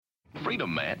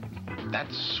freedom, man.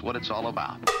 That's what it's all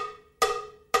about.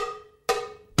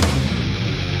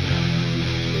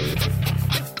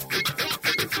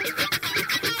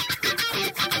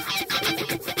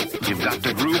 You've got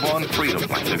to groove on freedom,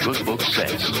 like the good book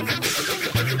says.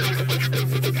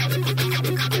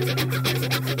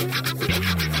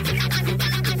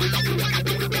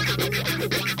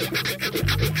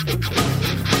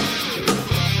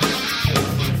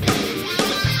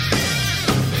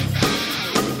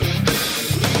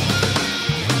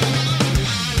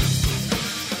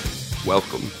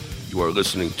 Welcome. You are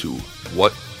listening to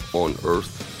What on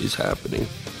Earth is Happening.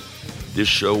 This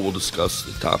show will discuss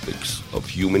the topics of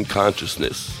human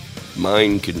consciousness,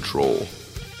 mind control,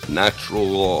 natural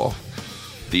law,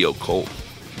 the occult,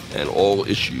 and all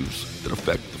issues that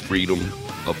affect the freedom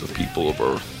of the people of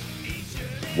Earth.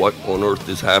 What on Earth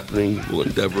is Happening will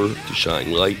endeavor to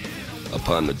shine light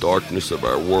upon the darkness of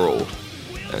our world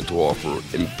and to offer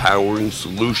empowering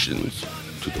solutions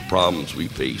to the problems we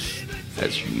face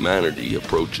as humanity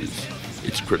approaches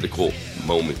its critical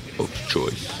moment of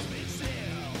choice.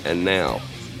 And now,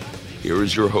 here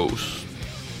is your host,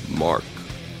 Mark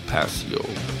Passio.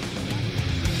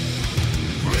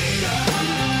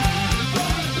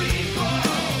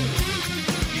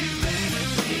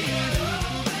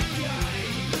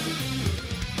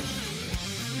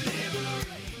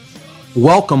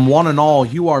 Welcome, one and all.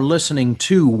 You are listening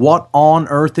to What on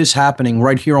Earth is Happening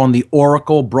right here on the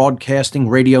Oracle Broadcasting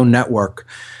Radio Network.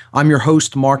 I'm your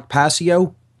host, Mark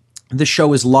Passio. The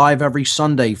show is live every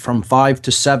Sunday from 5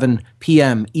 to 7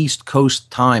 p.m. East Coast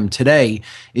time. Today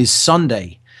is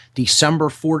Sunday, December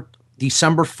 4th,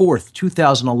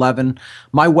 2011.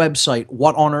 My website,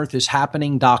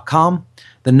 whatonearthishappening.com.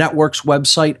 The network's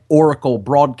website,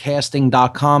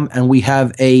 oraclebroadcasting.com. And we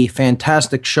have a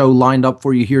fantastic show lined up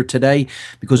for you here today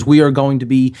because we are going to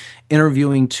be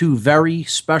interviewing two very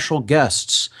special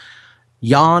guests.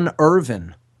 Jan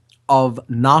Irvin of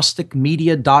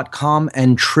GnosticMedia.com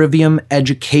and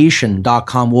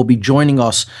TriviumEducation.com will be joining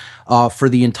us for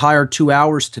the entire 2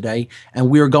 hours today. And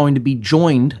we are going to be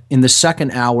joined in the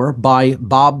second hour by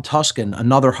Bob Tuskin,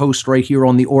 another host right here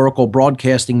on the Oracle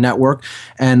Broadcasting Network.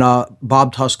 And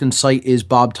Bob Tuskin's site is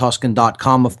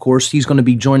bobtuskin.com, of course. He's going to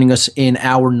be joining us in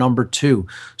hour number 2.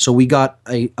 So we got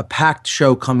a packed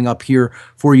show coming up here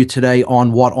for you today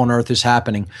on What on Earth is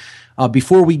Happening.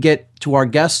 Before we get to our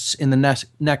guests in the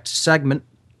next segment,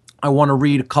 I want to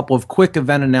read a couple of quick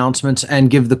event announcements and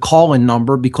give the call-in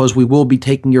number because we will be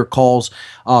taking your calls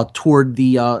toward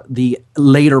the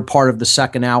later part of the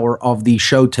second hour of the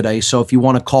show today. So if you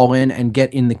want to call in and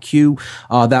get in the queue,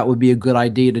 that would be a good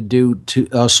idea to do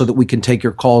so that we can take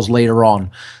your calls later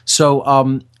on.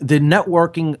 So the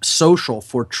networking social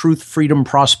for Truth, Freedom,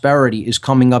 Prosperity is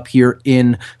coming up here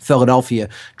in Philadelphia.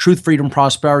 Truth, Freedom,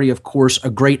 Prosperity, of course, a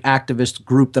great activist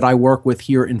group that I work with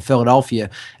here in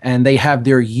Philadelphia, and they have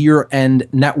their year-end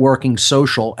networking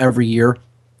social every year.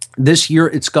 This year,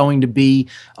 it's going to be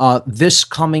this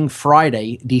coming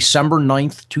Friday, December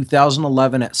 9th,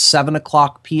 2011 at 7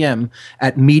 o'clock p.m.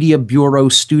 at Media Bureau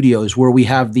Studios, where we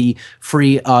have the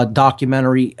free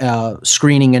documentary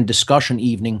screening and discussion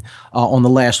evening on the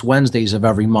last Wednesdays of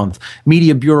every month.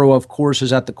 Media Bureau, of course,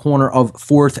 is at the corner of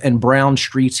 4th and Brown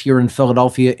Streets here in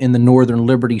Philadelphia in the Northern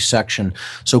Liberty section.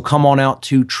 So come on out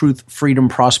to Truth, Freedom,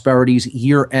 Prosperity's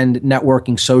year-end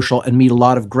networking social and meet a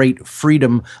lot of great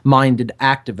freedom-minded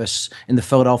activists in the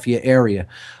Philadelphia area.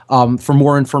 For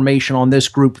more information on this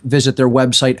group, visit their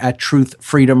website at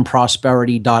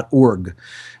truthfreedomprosperity.org.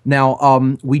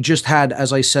 Now, we just had,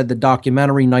 as I said, the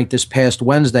documentary night this past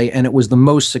Wednesday, and it was the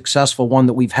most successful one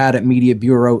that we've had at Media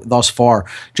Bureau thus far.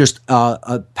 Just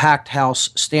a packed house,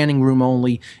 standing room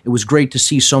only. It was great to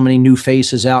see so many new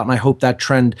faces out, and I hope that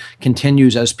trend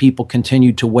continues as people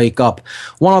continue to wake up.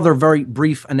 One other very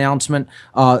brief announcement.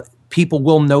 People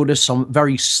will notice some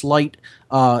very slight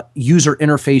user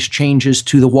interface changes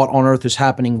to the What on Earth is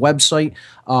Happening website.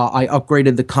 I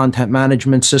upgraded the content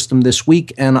management system this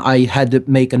week, and I had to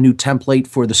make a new template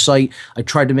for the site. I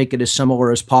tried to make it as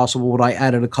similar as possible, but I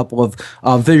added a couple of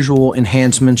visual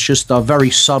enhancements, just very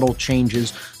subtle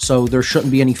changes, so there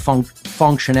shouldn't be any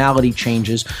functionality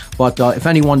changes. But if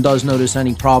anyone does notice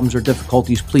any problems or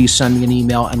difficulties, please send me an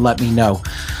email and let me know.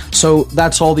 So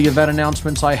that's all the event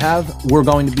announcements I have. We're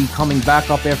going to be coming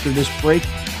back up after this break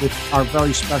with our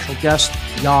very special guest,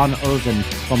 Jan Irvin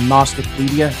from Gnostic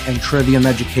Media and Trivium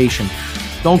Education.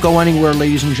 Don't go anywhere,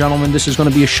 ladies and gentlemen. This is going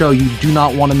to be a show you do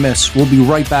not want to miss. We'll be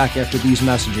right back after these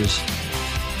messages.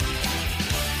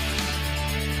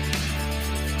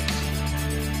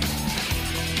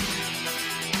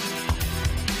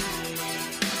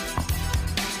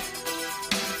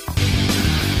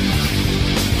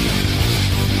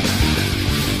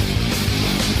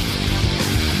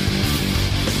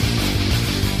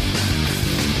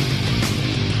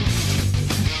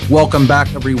 Welcome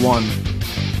back, everyone.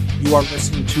 You are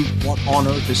listening to What on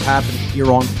Earth is Happening here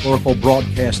on Oracle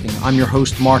Broadcasting. I'm your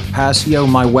host, Mark Passio.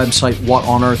 My website,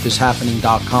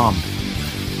 whatonearthishappening.com.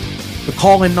 The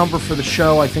call-in number for the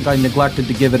show, I think I neglected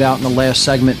to give it out in the last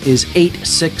segment, is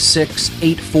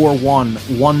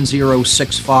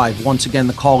 866-841-1065. Once again,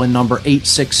 the call-in number,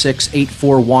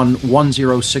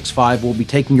 866-841-1065. We'll be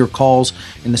taking your calls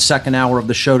in the second hour of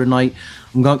the show tonight.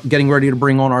 I'm getting ready to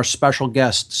bring on our special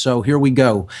guest, so here we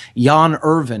go. Jan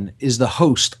Irvin is the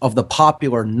host of the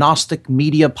popular Gnostic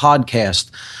Media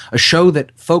Podcast, a show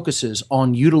that focuses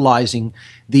on utilizing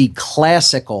the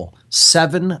classical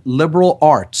 7 liberal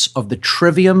arts of the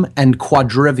trivium and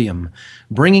quadrivium,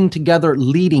 bringing together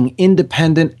leading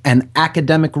independent and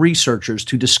academic researchers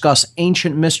to discuss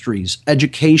ancient mysteries,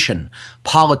 education,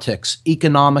 politics,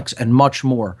 economics, and much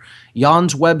more.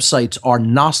 Jan's websites are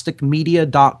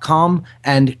gnosticmedia.com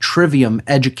and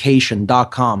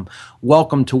triviumeducation.com.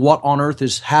 Welcome to What on Earth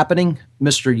is Happening,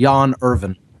 Mr. Jan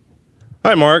Irvin.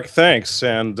 Hi, Mark. Thanks,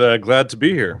 and glad to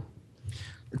be here.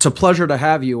 It's a pleasure to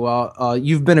have you.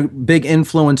 You've been a big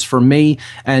influence for me,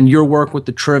 and your work with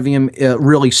the Trivium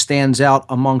really stands out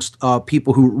amongst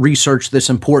people who research this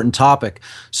important topic.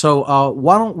 So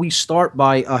why don't we start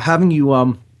by having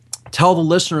you tell the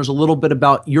listeners a little bit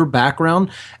about your background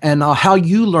and how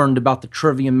you learned about the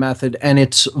Trivium method and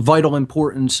its vital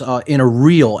importance in a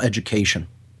real education.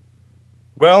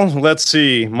 Well, let's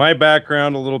see. My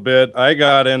background a little bit. I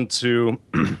got into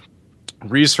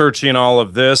researching all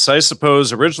of this. I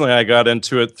suppose originally I got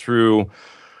into it through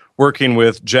working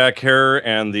with Jack Herer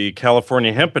and the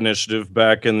California Hemp Initiative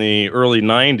back in the early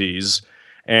 90s.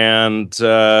 And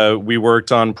we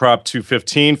worked on Prop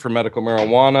 215 for medical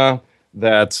marijuana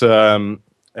that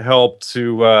helped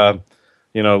to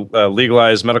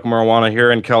legalize medical marijuana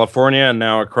here in California and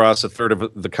now across a third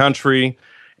of the country.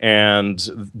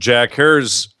 And Jack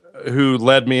Herer's who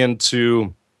led me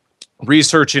into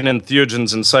researching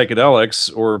entheogens and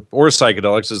psychedelics, or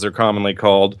psychedelics as they're commonly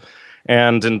called.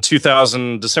 And in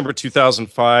December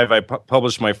 2005, I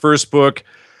published my first book,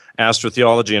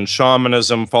 Astrotheology and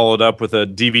Shamanism, followed up with a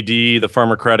DVD, The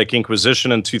Pharmacratic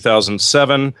Inquisition, in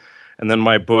 2007, and then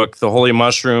my book, The Holy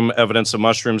Mushroom, Evidence of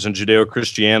Mushrooms in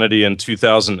Judeo-Christianity, in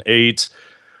 2008.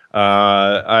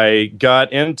 I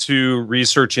got into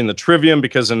researching the Trivium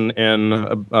because in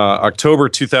October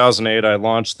 2008, I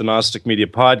launched the Gnostic Media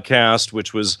Podcast,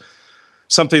 which was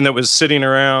something that was sitting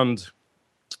around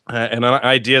and an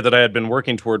idea that I had been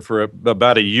working toward for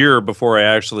about a year before I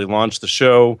actually launched the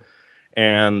show.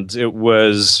 And it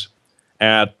was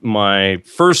at my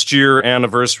first year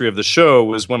anniversary of the show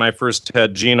was when I first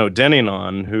had Gino Denning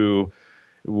on, who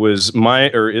is my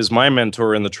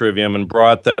mentor in the Trivium, and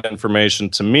brought that information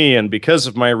to me. And because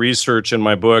of my research in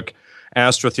my book,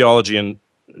 Astrotheology and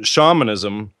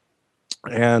Shamanism,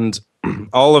 and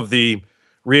all of the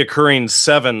reoccurring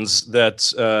sevens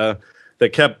that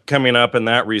kept coming up in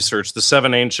that research, the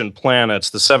 7 ancient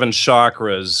planets, the 7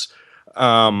 chakras,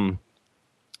 the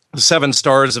 7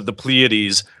 stars of the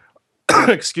Pleiades,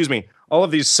 excuse me, all of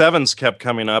these sevens kept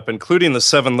coming up, including the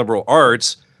 7 liberal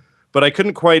arts. But I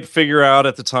couldn't quite figure out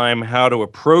at the time how to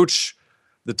approach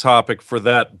the topic for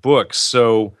that book.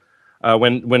 So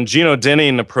when Gino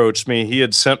Denning approached me, he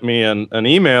had sent me an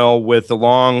email with a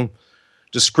long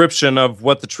description of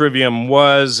what the Trivium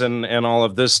was and all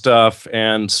of this stuff,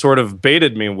 and sort of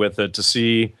baited me with it to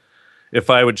see if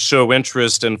I would show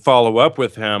interest and follow up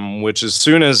with him, which as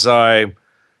soon as I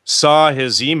saw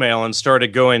his email and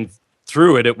started going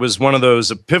through it, it was one of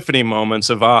those epiphany moments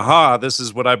of, aha, this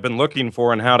is what I've been looking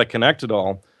for and how to connect it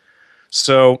all.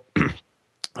 So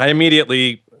I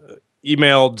immediately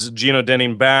emailed Gino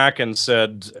Denning back and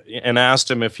asked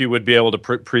him if he would be able to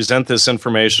present this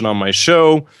information on my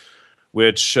show,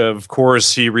 which of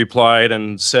course he replied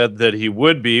and said that he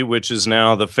would be, which is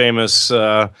now the famous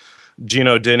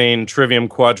Gino Denning Trivium,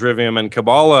 Quadrivium, and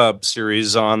Kabbalah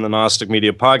series on the Gnostic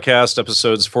Media Podcast,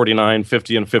 episodes 49,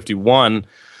 50, and 51.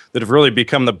 That have really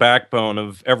become the backbone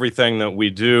of everything that we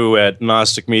do at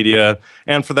Gnostic Media,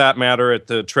 and for that matter, at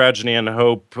the Tragedy and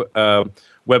Hope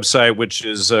website, which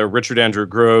is Richard Andrew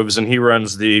Groves, and he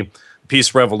runs the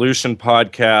Peace Revolution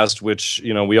podcast, which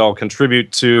we all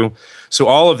contribute to. So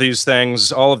all of these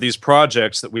things, all of these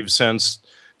projects that we've since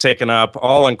taken up,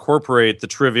 all incorporate the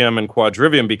Trivium and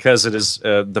Quadrivium because it is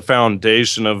the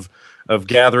foundation of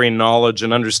gathering knowledge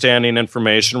and understanding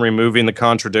information, removing the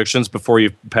contradictions before you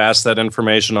pass that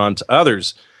information on to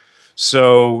others.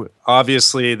 So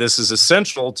obviously this is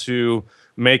essential to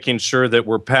making sure that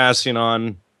we're passing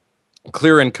on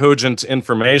clear and cogent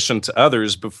information to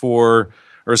others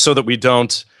so that we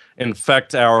don't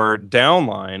infect our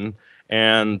downline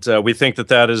And we think that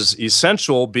that is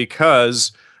essential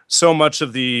because so much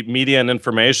of the media and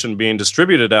information being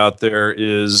distributed out there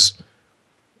is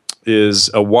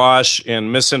awash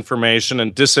in misinformation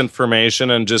and disinformation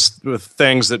and just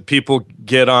things that people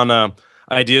get on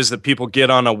ideas that people get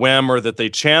on a whim or that they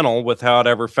channel without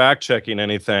ever fact-checking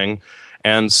anything.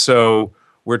 And so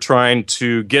we're trying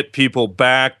to get people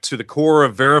back to the core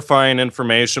of verifying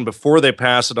information before they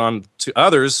pass it on to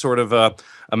others, sort of a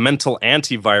mental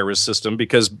antivirus system,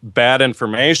 because bad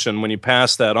information, when you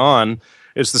pass that on,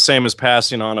 it's the same as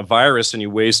passing on a virus, and you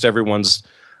waste everyone's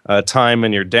time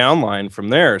in your downline from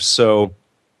there. So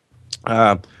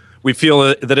we feel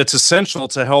that it's essential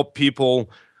to help people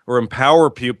or empower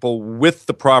people with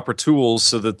the proper tools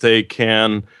so that they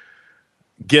can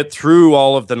get through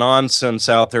all of the nonsense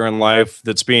out there in life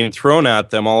that's being thrown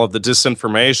at them, all of the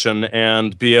disinformation,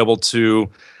 and be able to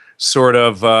sort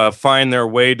of find their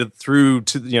way through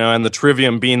to, and the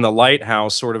Trivium being the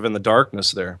lighthouse sort of in the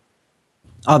darkness there.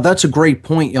 That's a great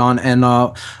point, Jan. And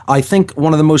I think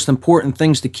one of the most important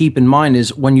things to keep in mind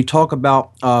is when you talk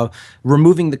about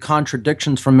removing the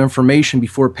contradictions from information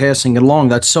before passing it along,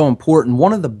 that's so important.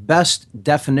 One of the best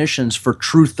definitions for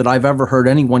truth that I've ever heard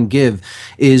anyone give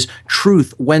is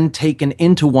truth, when taken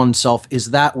into oneself,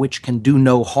 is that which can do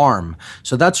no harm.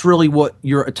 So that's really what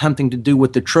you're attempting to do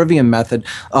with the Trivium method,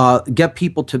 get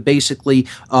people to basically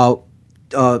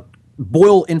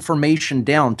boil information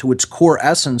down to its core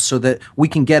essence so that we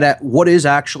can get at what is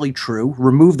actually true,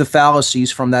 remove the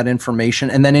fallacies from that information,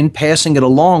 and then in passing it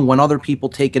along, when other people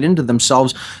take it into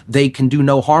themselves, they can do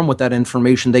no harm with that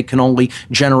information. They can only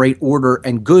generate order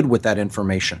and good with that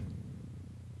information.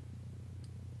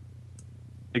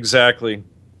 Exactly.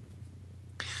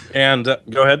 And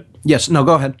go ahead. Yes, no,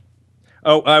 go ahead.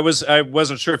 Oh, I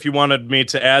wasn't sure if you wanted me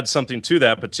to add something to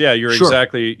that, but yeah, you're Sure.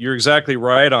 exactly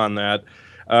right on that.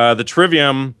 The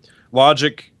Trivium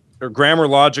logic, or grammar,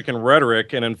 logic, and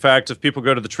rhetoric, and in fact, if people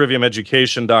go to the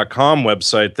triviumeducation.com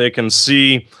website, they can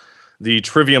see the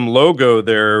Trivium logo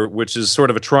there, which is sort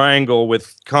of a triangle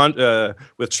with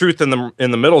truth in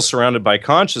the middle, surrounded by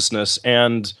consciousness.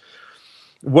 And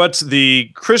what the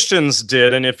Christians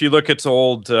did, and if you look at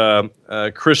old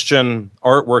Christian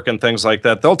artwork and things like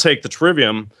that, they'll take the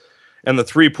Trivium and the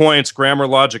 3 points, grammar,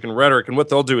 logic, and rhetoric, and what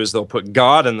they'll do is they'll put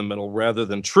God in the middle rather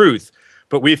than truth.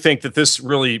 But we think that this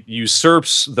really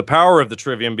usurps the power of the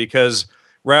Trivium, because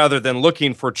rather than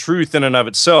looking for truth in and of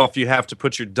itself, you have to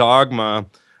put your dogma,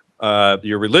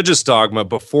 your religious dogma,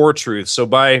 before truth. So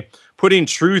by putting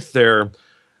truth there,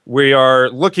 we are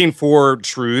looking for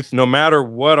truth no matter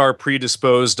what our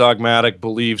predisposed dogmatic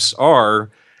beliefs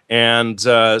are. And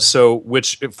so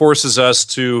which it forces us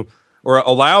to, or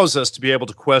allows us to be able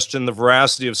to question the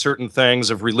veracity of certain things,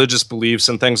 of religious beliefs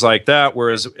and things like that,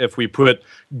 whereas if we put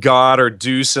God or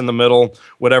Deuce in the middle,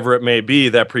 whatever it may be,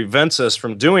 that prevents us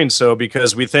from doing so,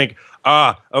 because we think,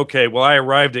 okay, well, I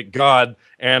arrived at God,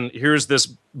 and here's this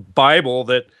Bible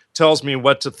that tells me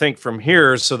what to think from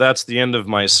here, so that's the end of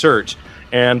my search.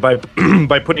 And by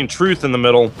by putting truth in the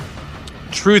middle,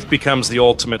 truth becomes the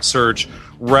ultimate search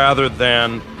rather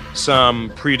than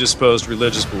some predisposed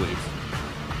religious belief.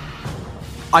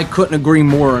 I couldn't agree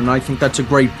more, and I think that's a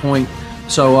great point.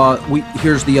 So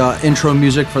here's the intro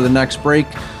music for the next break.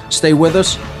 Stay with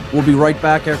us. We'll be right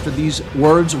back after these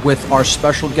words with our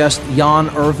special guest, Jan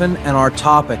Irvin, and our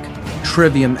topic,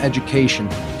 Trivium Education.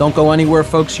 Don't go anywhere,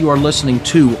 folks. You are listening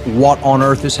to What on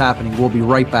Earth is Happening. We'll be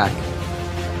right back.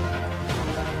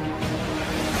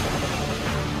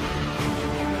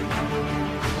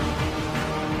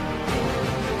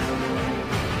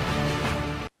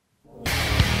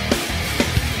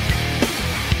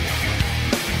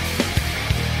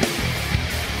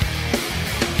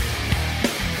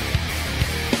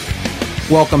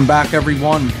 Welcome back,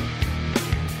 everyone.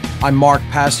 I'm Mark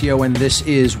Passio, and this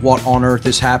is What on Earth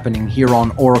is Happening here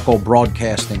on Oracle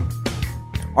Broadcasting.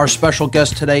 Our special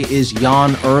guest today is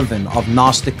Jan Irvin of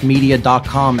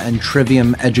GnosticMedia.com and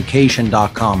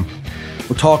TriviumEducation.com.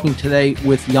 We're talking today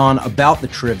with Jan about the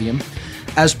Trivium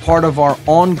as part of our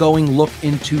ongoing look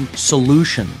into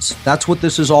solutions. That's what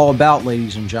this is all about,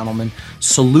 ladies and gentlemen.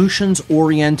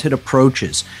 Solutions-oriented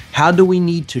approaches. How do we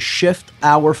need to shift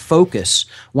our focus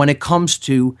when it comes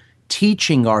to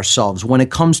teaching ourselves, when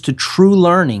it comes to true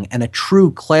learning and a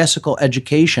true classical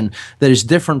education that is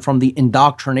different from the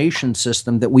indoctrination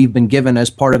system that we've been given as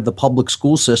part of the public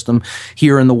school system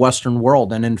here in the Western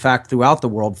world, and in fact throughout the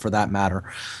world for that matter.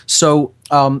 So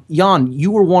Jan, you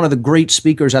were one of the great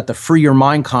speakers at the Free Your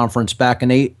Mind conference back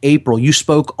in April. You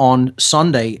spoke on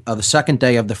Sunday, the second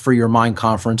day of the Free Your Mind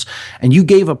conference, and you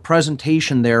gave a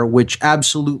presentation there which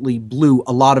absolutely blew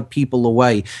a lot of people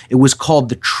away. It was called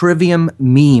the Trivium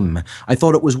Meme. I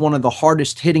thought it was one of the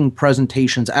hardest hitting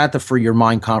presentations at the Free Your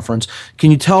Mind conference.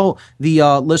 Can you tell the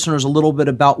listeners a little bit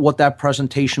about what that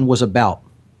presentation was about?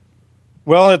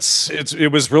 Well,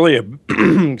 it was really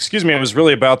excuse me, it was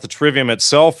really about the trivium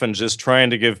itself and just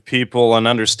trying to give people an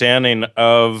understanding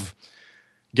of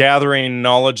gathering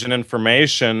knowledge and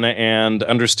information and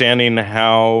understanding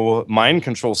how mind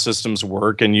control systems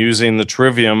work and using the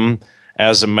trivium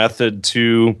as a method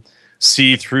to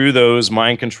see through those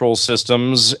mind control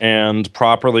systems and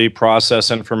properly process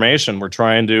information. We're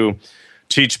trying to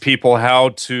teach people how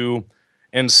to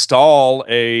install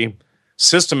a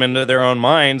system into their own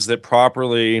minds that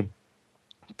properly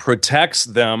protects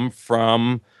them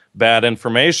from bad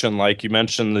information. Like you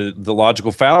mentioned, the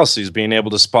logical fallacies, being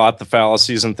able to spot the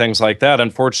fallacies and things like that.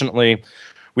 Unfortunately,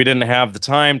 we didn't have the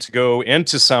time to go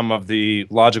into some of the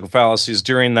logical fallacies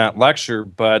during that lecture,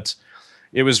 but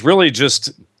it was really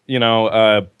just,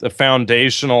 a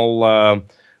foundational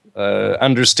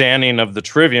understanding of the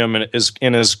trivium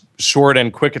in as short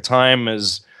and quick a time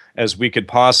as we could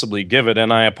possibly give it.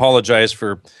 And I apologize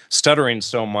for stuttering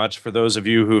so much for those of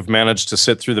you who've managed to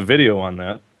sit through the video on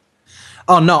that.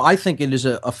 Oh, no, I think it is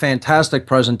a fantastic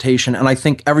presentation, and I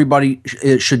think everybody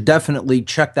should definitely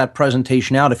check that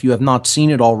presentation out if you have not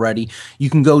seen it already. You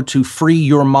can go to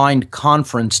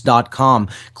freeyourmindconference.com,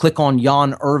 click on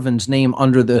Jan Irvin's name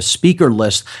under the speaker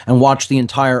list, and watch the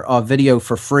entire video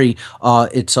for free.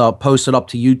 It's posted up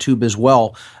to YouTube as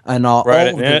well. And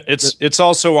right, it's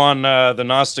also on the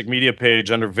Gnostic Media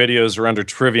page under videos or under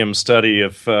Trivium Study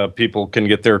if people can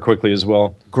get there quickly as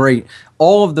well. Great.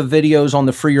 All of the videos on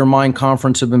the Free Your Mind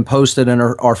conference have been posted and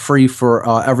are free for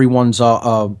everyone's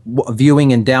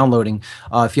viewing and downloading.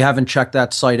 If you haven't checked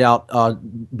that site out,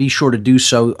 be sure to do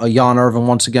so. Jan Irvin,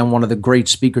 once again, one of the great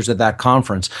speakers at that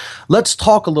conference. Let's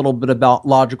talk a little bit about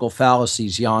logical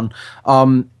fallacies, Jan.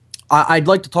 I'd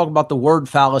like to talk about the word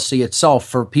fallacy itself.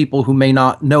 For people who may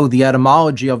not know the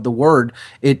etymology of the word,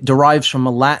 it derives from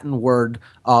a Latin word,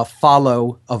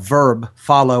 fallo, a verb,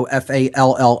 fallo,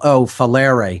 F-A-L-L-O,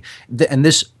 fallere. And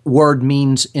this word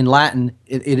means, in Latin,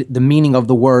 the meaning of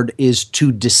the word is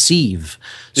to deceive.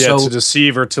 Yeah, to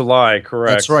deceive or to lie,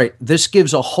 correct. That's right. This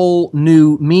gives a whole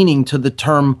new meaning to the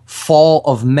term fall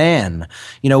of man.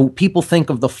 People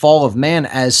think of the fall of man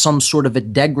as some sort of a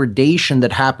degradation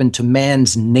that happened to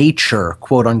man's nature,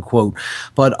 quote unquote.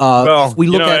 But if we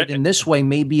look at it in this way,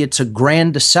 maybe it's a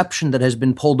grand deception that has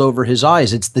been pulled over his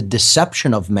eyes. It's the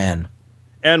deception of man.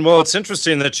 And well, it's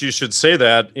interesting that you should say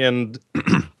that. And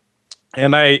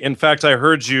in fact, I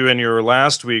heard you in your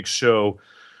last week's show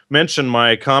mention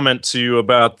my comment to you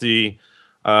about the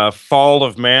fall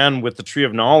of man with the tree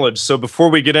of knowledge. So before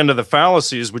we get into the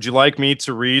fallacies, would you like me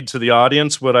to read to the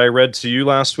audience what I read to you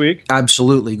last week?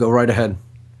 Absolutely. Go right ahead.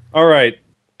 All right.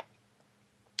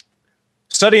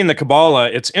 Studying the Kabbalah,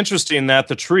 it's interesting that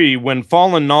the tree, when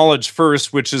fallen knowledge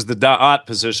first, which is the da'at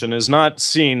position, is not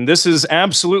seen. This is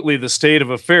absolutely the state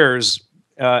of affairs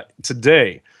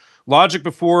today. Logic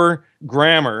before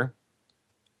grammar,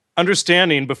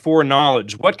 understanding before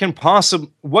knowledge. What can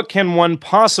one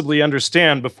possibly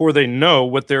understand before they know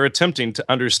what they're attempting to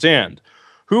understand?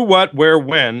 Who, what, where,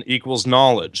 when equals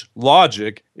knowledge.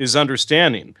 Logic is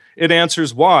understanding. It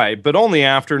answers why, but only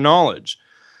after knowledge.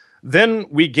 Then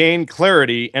we gain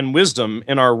clarity and wisdom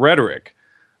in our rhetoric.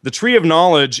 The tree of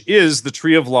knowledge is the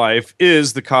tree of life,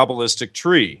 is the Kabbalistic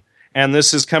tree. And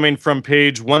this is coming from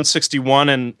page 161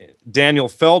 in Daniel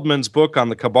Feldman's book on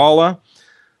the Kabbalah.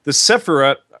 The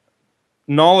Sephirah,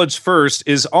 knowledge first,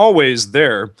 is always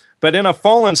there, but in a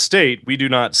fallen state, we do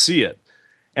not see it.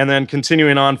 And then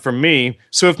continuing on from me,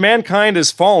 so if mankind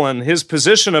has fallen, his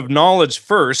position of knowledge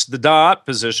first, the da'at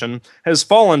position, has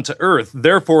fallen to earth.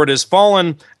 Therefore, it has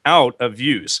fallen out of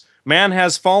use. Man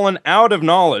has fallen out of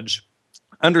knowledge,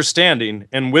 understanding,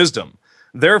 and wisdom.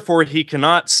 Therefore, he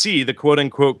cannot see the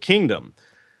quote-unquote kingdom.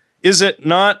 Is it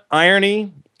not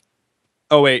irony?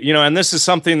 Oh, wait, and this is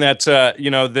something that,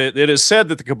 it is said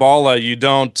that the Kabbalah, you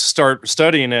don't start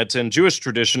studying it in Jewish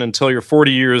tradition until you're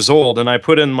 40 years old. And I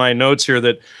put in my notes here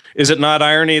that, is it not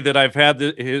irony that I've had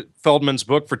Feldman's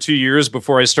book for 2 years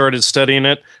before I started studying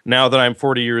it, now that I'm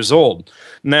 40 years old?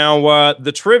 Now,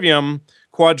 the trivium,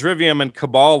 quadrivium, and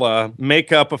Kabbalah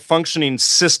make up a functioning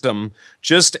system,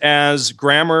 just as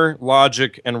grammar,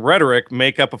 logic, and rhetoric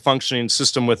make up a functioning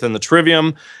system within the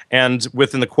trivium, and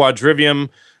within the quadrivium,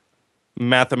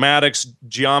 mathematics,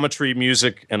 geometry,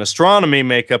 music, and astronomy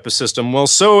make up a system. Well,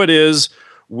 so it is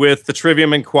with the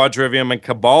trivium and quadrivium and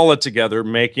Kabbalah together,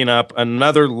 making up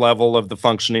another level of the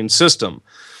functioning system.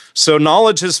 So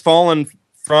knowledge has fallen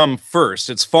from first.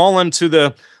 It's fallen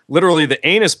to literally the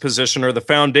anus position, or the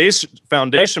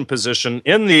foundation position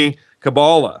in the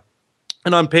Kabbalah.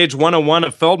 And on page 101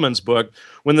 of Feldman's book,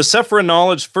 when the Sephira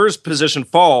knowledge first position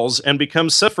falls and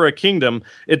becomes Sephira kingdom,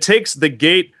 it takes the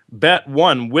gate Bet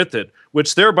 1 with it,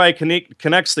 which thereby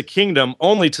connects the kingdom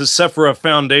only to Sephira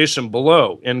foundation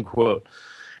below, end quote.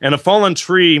 And a fallen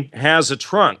tree has a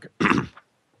trunk.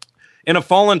 In a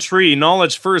fallen tree,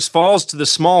 knowledge first falls to the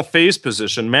small phase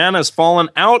position. Man has fallen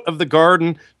out of the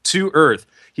garden to earth.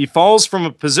 He falls from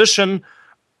a position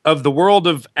of the world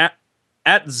of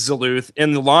Atziluth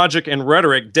in the logic and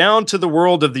rhetoric down to the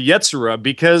world of the Yetzirah,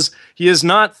 because he is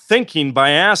not thinking by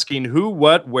asking who,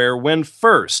 what, where, when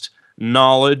first.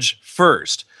 Knowledge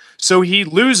first. So he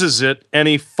loses it and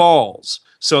he falls.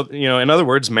 So, in other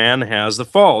words, man has the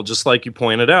fall, just like you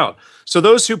pointed out. So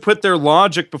those who put their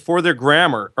logic before their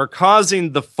grammar are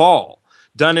causing the fall,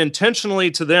 done intentionally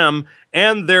to them,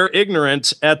 and they're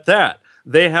ignorant at that.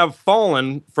 They have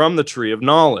fallen from the tree of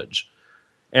knowledge.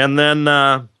 And then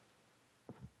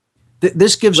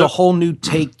this gives a whole new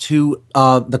take to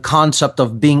the concept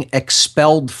of being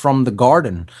expelled from the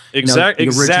garden. Exactly.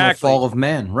 The original fall of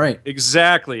man, right?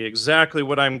 Exactly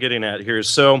what I'm getting at here.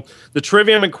 So the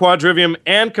trivium and quadrivium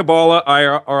and Kabbalah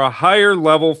are a higher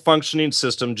level functioning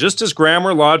system, just as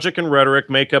grammar, logic, and rhetoric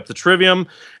make up the trivium,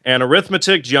 and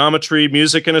arithmetic, geometry,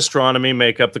 music, and astronomy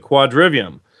make up the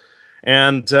quadrivium.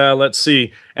 And let's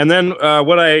see. And then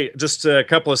just a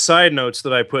couple of side notes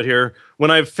that I put here. When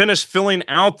I've finished filling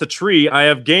out the tree, I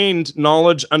have gained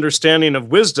knowledge, understanding of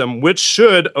wisdom, which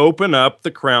should open up the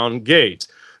crown gate.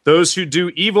 Those who do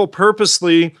evil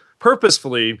purposefully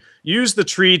use the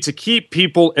tree to keep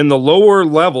people in the lower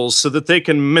levels so that they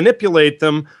can manipulate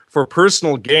them for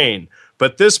personal gain.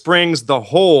 But this brings the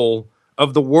whole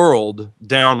of the world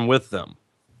down with them.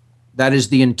 That is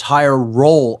the entire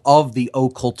role of the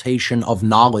occultation of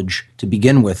knowledge to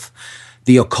begin with.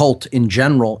 The occult in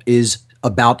general is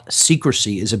about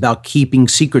secrecy, is about keeping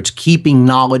secrets, keeping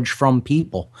knowledge from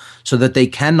people so that they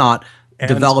cannot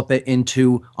develop it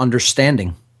into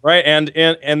understanding. Right, and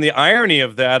the irony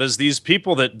of that is these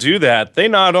people that do that, they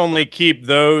not only keep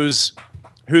those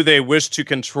who they wish to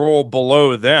control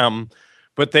below them,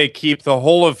 but they keep the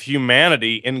whole of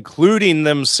humanity, including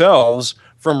themselves,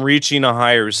 from reaching a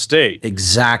higher state.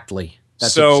 Exactly.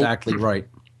 That's exactly right.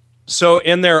 So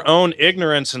in their own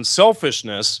ignorance and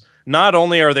selfishness, not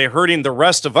only are they hurting the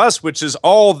rest of us, which is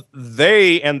all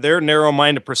they and their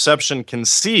narrow-minded perception can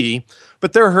see,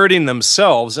 but they're hurting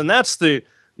themselves. And that's the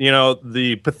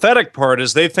pathetic part,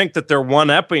 is they think that they're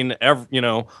one-upping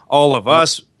all of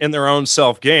us in their own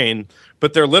self-gain,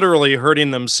 but they're literally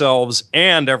hurting themselves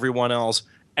and everyone else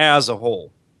as a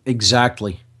whole.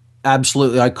 Exactly.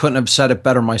 Absolutely. I couldn't have said it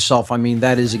better myself. I mean,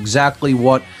 that is exactly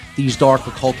what these dark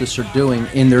occultists are doing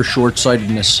in their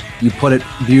short-sightedness. You put it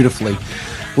beautifully.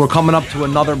 We're coming up to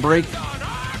another break.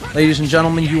 Ladies and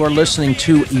gentlemen, you are listening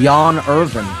to Jan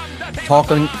Irvin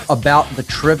talking about the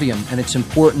trivium and its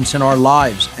importance in our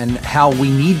lives and how we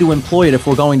need to employ it if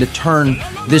we're going to turn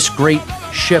this great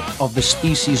ship of the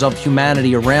species of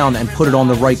humanity around and put it on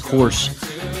the right course.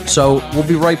 So we'll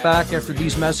be right back after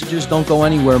these messages. Don't go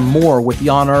anywhere. More with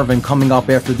Jan Irvin coming up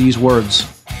after these words.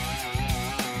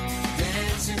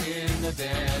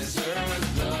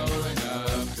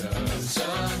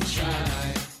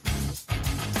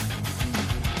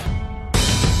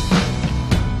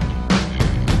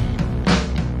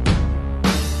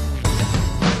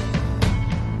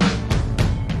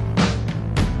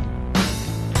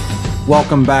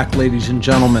 Welcome back, ladies and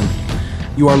gentlemen.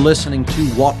 You are listening to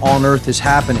What on Earth is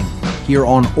Happening here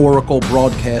on Oracle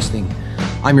Broadcasting.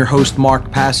 I'm your host,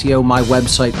 Mark Passio. My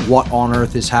website,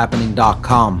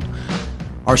 whatonearthishappening.com.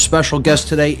 Our special guest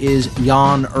today is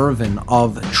Jan Irvin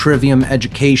of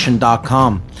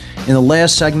triviumeducation.com. In the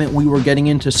last segment, we were getting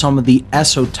into some of the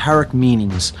esoteric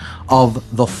meanings of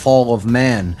the fall of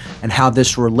man and how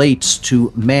this relates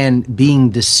to man being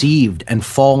deceived and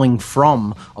falling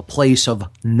from a place of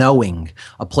knowing,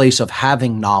 a place of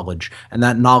having knowledge, and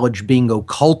that knowledge being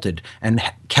occulted and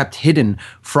kept hidden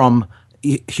from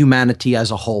humanity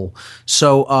as a whole.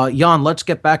 So, Jan, let's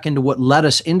get back into what led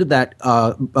us into that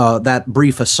that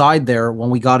brief aside there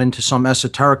when we got into some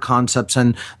esoteric concepts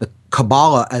and the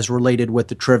Kabbalah as related with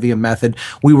the trivium method.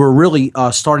 We were really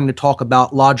starting to talk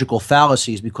about logical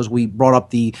fallacies because we brought up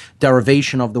the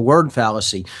derivation of the word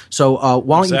fallacy. So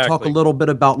why don't you talk a little bit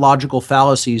about logical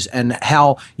fallacies and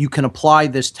how you can apply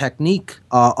this technique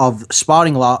of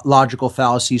spotting logical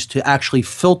fallacies to actually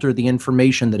filter the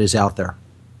information that is out there?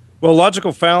 Well,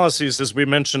 logical fallacies, as we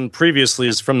mentioned previously,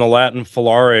 is from the Latin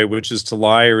fallare, which is to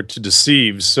lie or to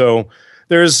deceive. So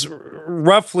there's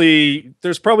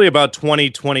probably about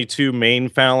 22 main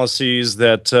fallacies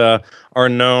that are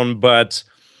known, but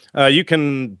there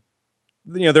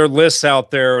are lists out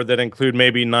there that include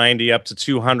maybe 90 up to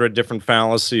 200 different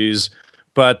fallacies.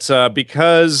 But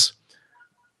because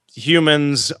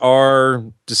humans are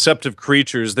deceptive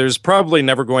creatures, there's probably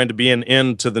never going to be an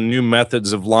end to the new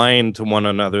methods of lying to one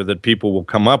another that people will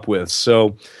come up with.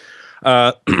 So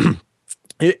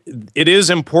it is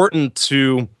important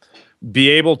to be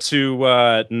able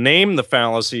to name the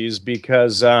fallacies,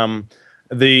 because having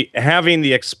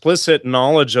the explicit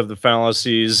knowledge of the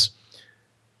fallacies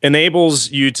enables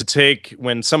you to take,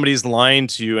 when somebody's lying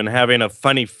to you and having a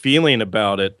funny feeling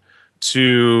about it,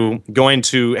 to going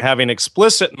to having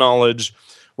explicit knowledge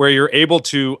where you're able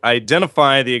to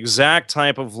identify the exact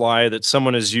type of lie that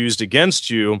someone has used against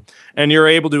you, and you're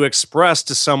able to express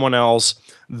to someone else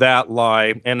that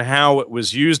lie and how it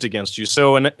was used against you.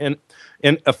 So, and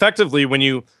effectively, when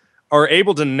you are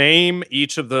able to name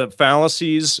each of the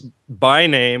fallacies by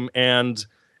name and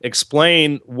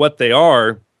explain what they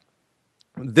are,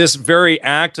 this very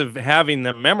act of having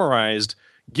them memorized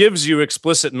gives you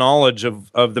explicit knowledge of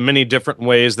the many different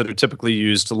ways that are typically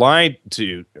used to lie to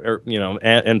you, or,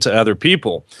 and to other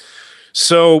people.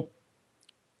 So,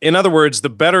 in other words, the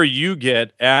better you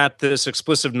get at this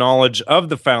explicit knowledge of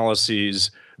the fallacies,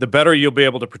 the better you'll be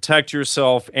able to protect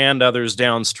yourself and others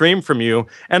downstream from you.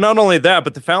 And not only that,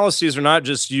 but the fallacies are not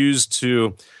just used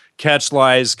to catch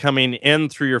lies coming in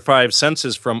through your five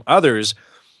senses from others,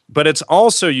 but it's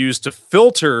also used to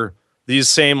filter these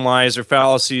same lies or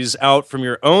fallacies out from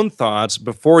your own thoughts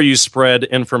before you spread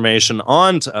information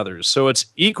on to others. So it's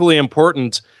equally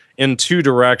important in two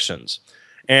directions.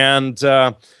 And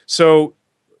so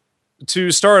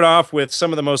to start off with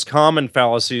some of the most common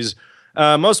fallacies,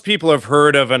 most people have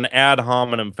heard of an ad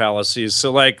hominem fallacy.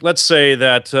 So like, let's say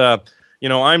that,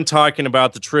 I'm talking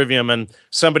about the trivium and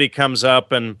somebody comes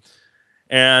up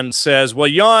and says, well,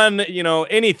 Jan,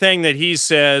 anything that he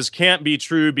says can't be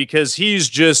true because he's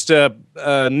just a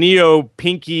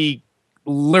neo-pinky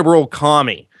liberal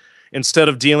commie. Instead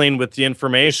of dealing with the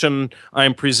information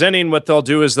I'm presenting, what they'll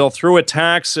do is they'll throw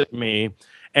attacks at me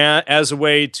as a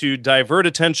way to divert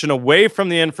attention away from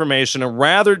the information, and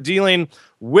rather dealing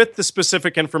with the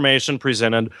specific information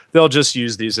presented, they'll just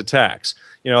use these attacks.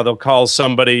 They'll call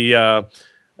somebody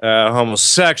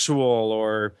homosexual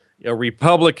or a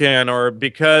Republican, or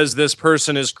because this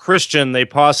person is Christian, they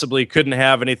possibly couldn't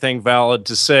have anything valid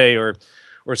to say, or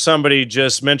somebody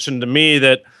just mentioned to me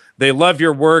that they love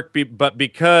your work, but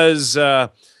because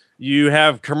you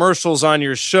have commercials on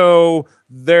your show,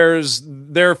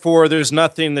 therefore there's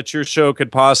nothing that your show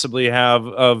could possibly have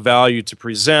of value to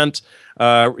present.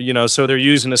 So they're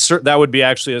using that would be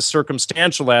actually a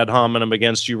circumstantial ad hominem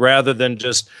against you, rather than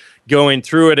just going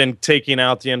through it and taking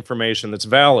out the information that's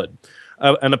valid.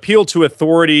 An appeal to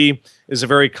authority is a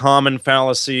very common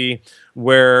fallacy,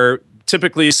 where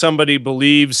typically somebody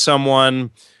believes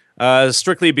someone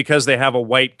strictly because they have a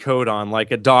white coat on, like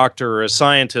a doctor or a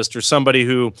scientist or somebody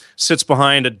who sits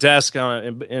behind a desk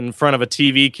in front of a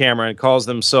TV camera and calls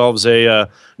themselves a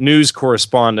news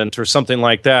correspondent or something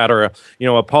like that, or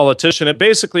a politician. It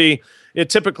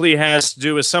typically has to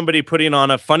do with somebody putting on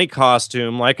a funny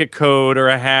costume, like a coat or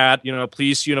a hat, a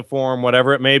police uniform,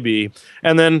 whatever it may be,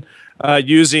 and then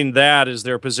using that as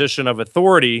their position of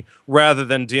authority rather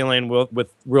than dealing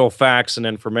with real facts and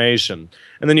information.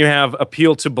 And then you have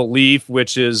appeal to belief,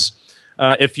 which is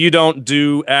if you don't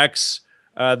do X,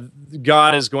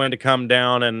 God is going to come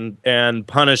down and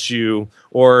punish you,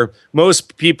 or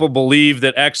most people believe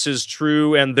that X is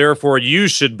true and therefore you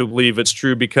should believe it's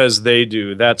true because they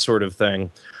do, that sort of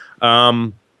thing.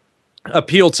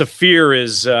 Appeal to fear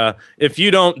is if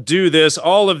you don't do this,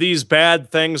 all of these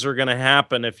bad things are going to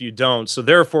happen if you don't, so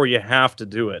therefore you have to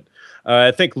do it.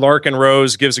 I think Larkin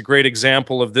Rose gives a great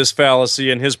example of this fallacy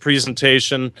in his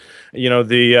presentation.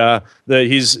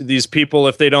 These people,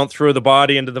 if they don't throw the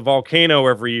body into the volcano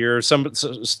every year,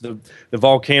 the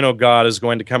volcano god is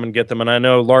going to come and get them. And I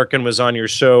know Larkin was on your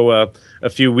show a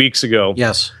few weeks ago.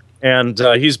 Yes. And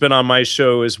he's been on my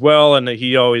show as well, and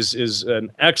he always is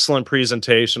an excellent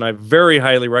presentation. I very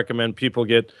highly recommend people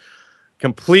get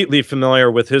completely familiar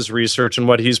with his research and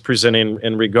what he's presenting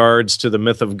in regards to the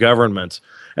myth of government.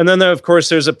 And then, of course,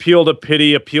 there's appeal to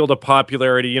pity, appeal to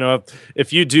popularity.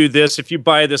 If you do this, if you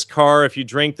buy this car, if you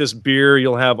drink this beer,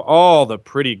 you'll have all the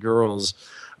pretty girls.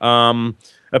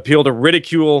 Appeal to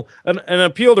ridicule. An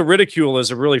appeal to ridicule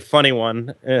is a really funny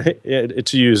one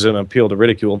to use. An appeal to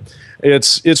ridicule.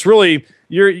 It's really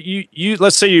you.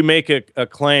 Let's say you make a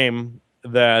claim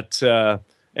that,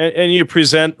 and you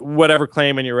present whatever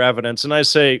claim in your evidence, and I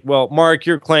say, well, Mark,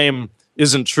 your claim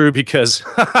isn't true because,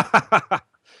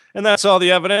 and that's all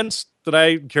the evidence that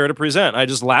I care to present. I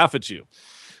just laugh at you.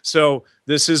 So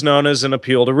this is known as an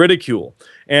appeal to ridicule.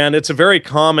 And it's a very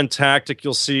common tactic.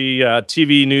 You'll see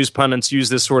TV news pundits use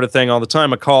this sort of thing all the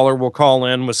time. A caller will call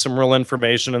in with some real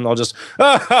information, and they'll just,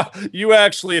 you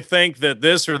actually think that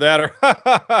this or that,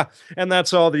 or and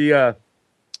that's all the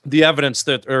evidence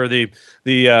that, or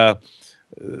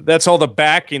that's all the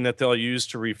backing that they'll use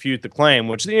to refute the claim,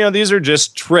 which, these are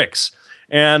just tricks.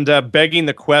 And begging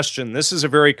the question, this is a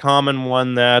very common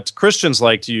one that Christians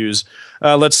like to use.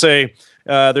 Let's say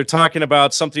they're talking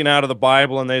about something out of the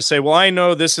Bible, and they say, well, I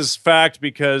know this is fact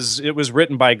because it was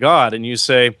written by God. And you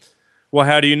say, well,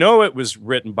 how do you know it was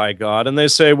written by God? And they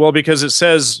say, well, because it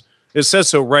says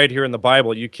so right here in the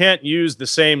Bible. You can't use the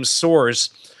same source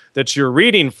that you're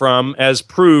reading from as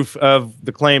proof of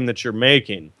the claim that you're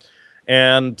making.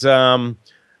 And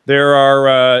there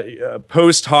are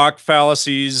post hoc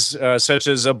fallacies, such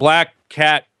as a black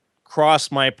cat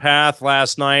crossed my path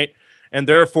last night, and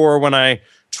therefore when I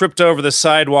tripped over the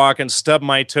sidewalk and stubbed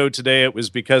my toe today, it was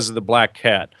because of the black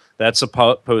cat. That's a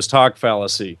post hoc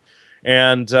fallacy.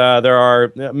 And there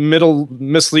are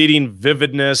misleading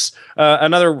vividness.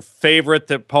 Another favorite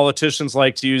that politicians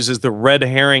like to use is the red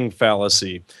herring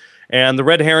fallacy. And the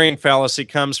red herring fallacy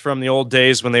comes from the old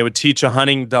days when they would teach a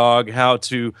hunting dog how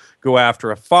to go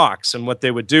after a fox. And what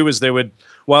they would do is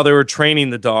while they were training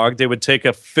the dog, they would take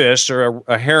a fish or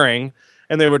a herring,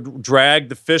 and they would drag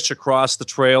the fish across the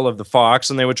trail of the fox,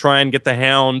 and they would try and get the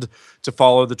hound to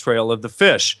follow the trail of the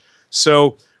fish.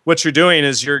 So what you're doing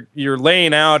is you're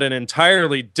laying out an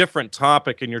entirely different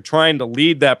topic, and you're trying to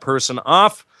lead that person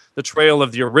off the trail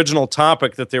of the original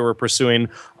topic that they were pursuing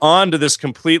onto this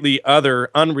completely other,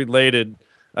 unrelated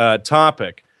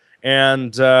topic.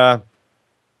 And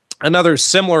another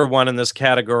similar one in this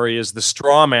category is the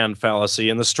straw man fallacy.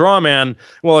 And the straw man,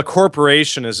 well, a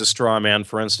corporation is a straw man,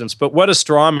 for instance. But what a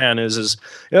straw man is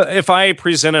if I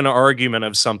present an argument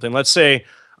of something, let's say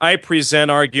I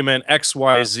present argument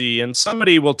XYZ, and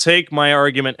somebody will take my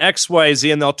argument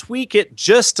XYZ and they'll tweak it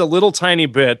just a little tiny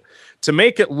bit to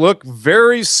make it look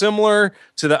very similar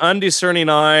to the undiscerning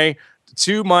eye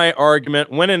to my argument,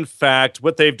 when in fact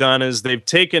what they've done is they've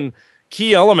taken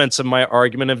key elements of my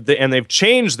argument and they've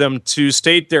changed them to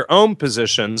state their own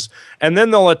positions, and then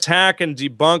they'll attack and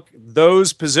debunk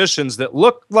those positions that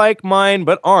look like mine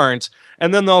but aren't,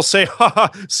 and then they'll say,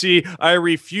 see, I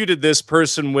refuted this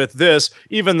person with this,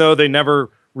 even though they never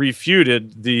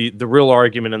refuted the real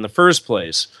argument in the first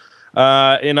place.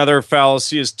 Another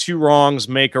fallacy is two wrongs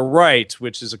make a right,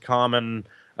 which is a common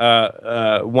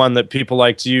one that people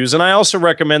like to use. And I also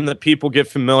recommend that people get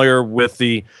familiar with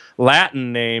the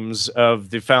Latin names of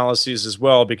the fallacies as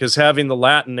well, because having the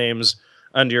Latin names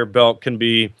under your belt can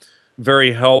be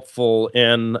very helpful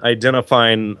in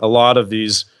identifying a lot of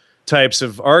these types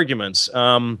of arguments.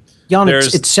 Jan,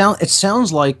 it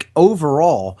sounds like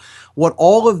overall what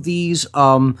all of these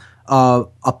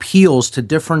appeals to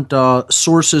different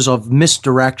sources of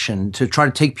misdirection to try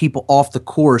to take people off the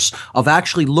course of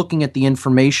actually looking at the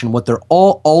information, what they're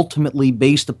all ultimately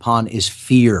based upon is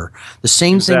fear. The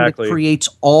same thing that creates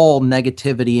all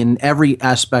negativity in any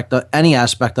aspect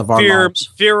of our lives.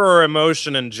 Fear or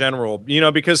emotion in general,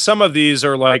 because some of these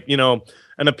are like,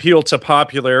 an appeal to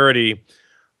popularity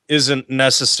isn't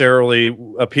necessarily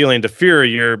appealing to fear.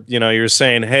 You're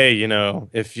saying, hey,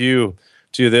 if you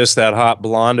do this, that hot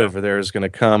blonde over there is going to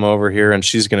come over here and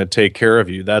she's going to take care of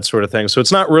you, that sort of thing. So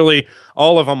it's not really,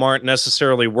 all of them aren't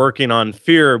necessarily working on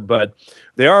fear, but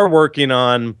they are working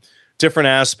on different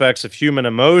aspects of human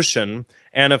emotion.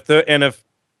 And if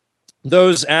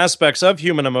those aspects of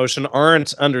human emotion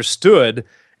aren't understood,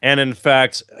 and in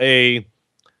fact an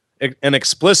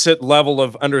explicit level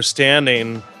of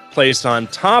understanding placed on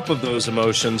top of those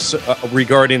emotions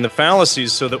regarding the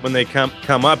fallacies, so that when they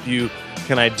come up, you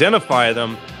can identify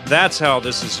them. That's how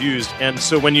this is used. And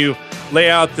so when you lay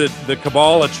out the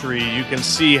Kabbalah tree, you can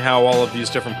see how all of these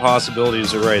different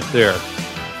possibilities are right there.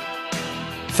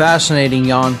 Fascinating,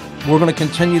 Jan. We're going to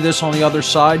continue this on the other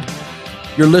side.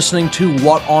 You're listening to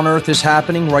What on Earth is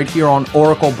Happening right here on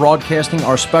Oracle Broadcasting.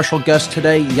 Our special guest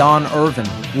today, Jan Irvin.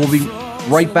 We'll be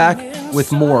right back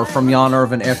with more from Jan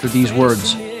Irvin after these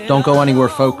words. Don't go anywhere,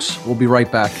 folks. We'll be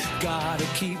right back. Gotta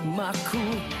keep my cool.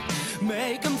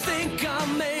 Make them think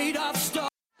I'm made of stuff.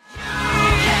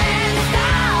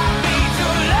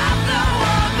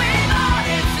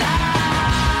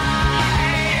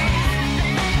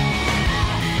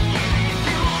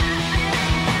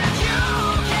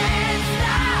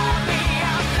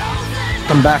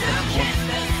 Come back.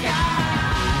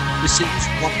 This is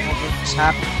What on Earth is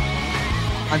Happening.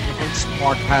 I'm your host,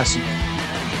 Mark Passy.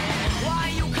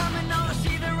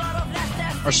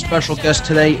 Our special guest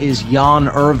today is Jan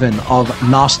Irvin of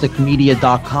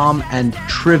GnosticMedia.com and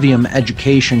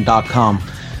TriviumEducation.com.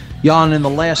 Jan, in the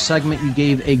last segment, you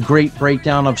gave a great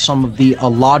breakdown of some of the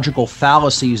illogical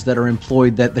fallacies that are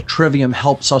employed that the Trivium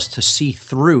helps us to see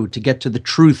through to get to the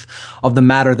truth of the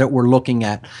matter that we're looking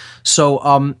at. So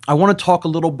I want to talk a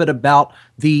little bit about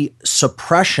the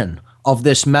suppression of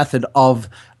this method of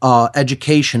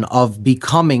education, of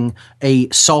becoming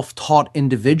a self-taught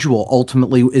individual,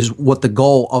 ultimately is what the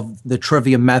goal of the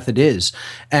Trivium method is.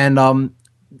 And,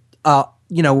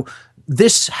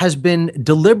 this has been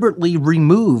deliberately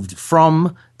removed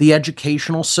from the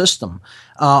educational system.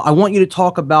 I want you to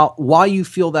talk about why you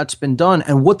feel that's been done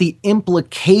and what the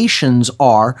implications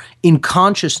are in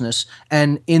consciousness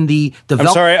and in the development.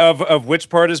 I'm sorry, of which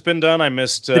part has been done? I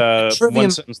missed one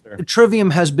sentence there. The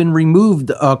Trivium has been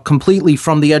removed completely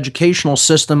from the educational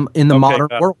system in the modern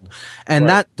world. And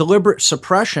that deliberate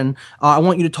suppression, I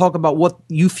want you to talk about what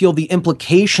you feel the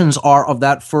implications are of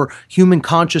that for human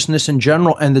consciousness in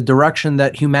general and the direction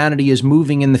that humanity is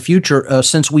moving in the future,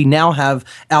 since we now have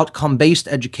outcome-based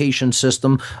education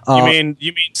system. You mean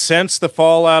since the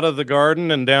fall out of the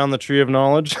garden and down the tree of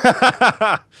knowledge?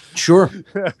 Sure.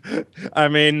 I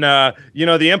mean,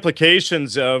 the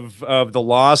implications of the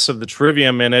loss of the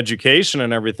Trivium in education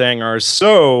and everything are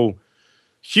so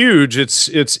huge.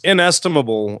 It's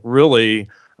inestimable, really.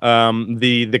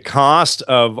 The cost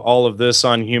of all of this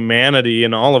on humanity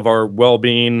and all of our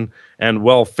well-being and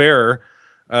welfare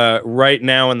right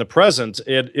now in the present.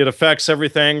 It affects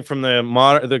everything from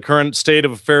the current state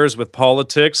of affairs with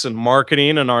politics and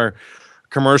marketing and our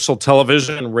commercial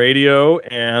television and radio,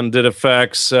 and it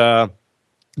affects the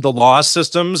law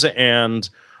systems and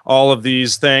all of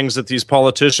these things that these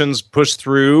politicians push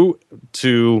through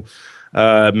to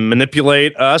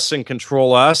manipulate us and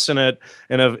control us, and it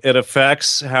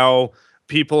affects how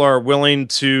people are willing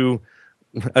to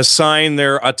assign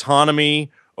their autonomy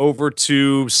over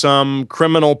to some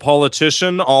criminal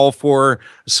politician, all for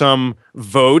some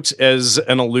vote as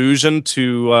an allusion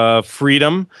to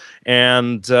freedom,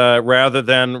 and rather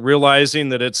than realizing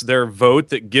that it's their vote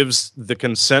that gives the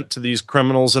consent to these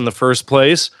criminals in the first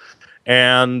place.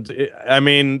 And it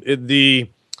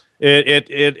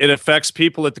affects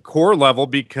people at the core level,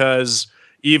 because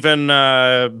even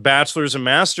bachelor's and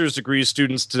master's degree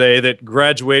students today that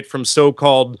graduate from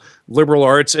so-called liberal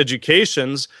arts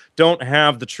educations don't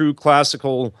have the true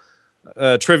classical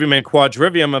trivium and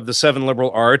quadrivium of the 7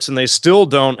 liberal arts, and they still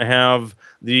don't have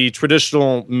the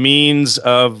traditional means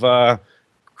of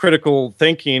critical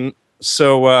thinking.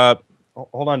 So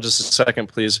hold on just a second,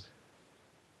 please.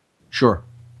 Sure.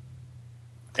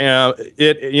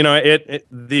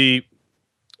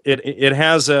 It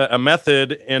has a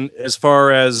method, and as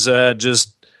far as it's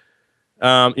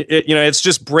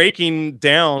just breaking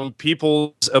down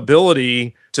people's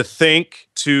ability to think,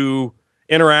 to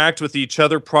interact with each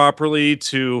other properly,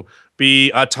 to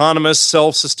be autonomous,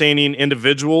 self-sustaining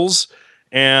individuals,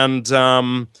 and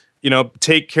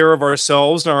take care of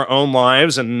ourselves and our own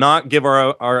lives, and not give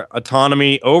our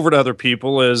autonomy over to other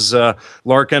people, as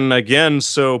Larkin again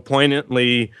so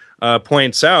poignantly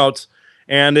points out.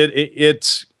 And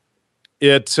it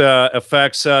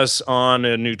affects us on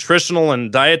a nutritional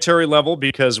and dietary level,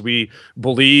 because we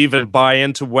believe and buy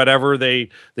into whatever they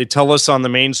tell us on the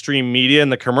mainstream media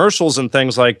and the commercials and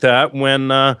things like that,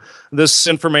 when this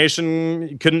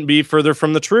information couldn't be further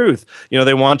from the truth.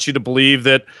 They want you to believe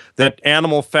that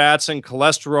animal fats and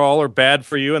cholesterol are bad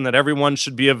for you, and that everyone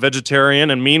should be a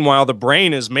vegetarian. And meanwhile, the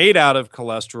brain is made out of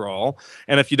cholesterol.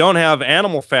 And if you don't have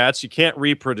animal fats, you can't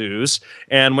reproduce.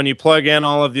 And when you plug in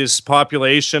all of this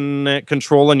population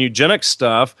control and eugenics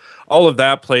stuff, all of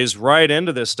that plays right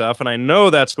into this stuff. And I know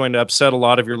that's going to upset a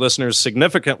lot of your listeners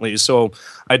significantly. So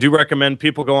I do recommend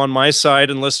people go on my site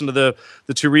and listen to the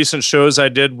 2 recent shows I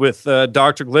did with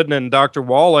Dr. Glidden and Dr.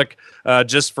 Wallach,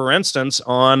 just for instance,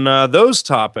 on those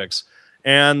topics.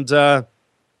 And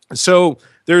so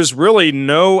there's really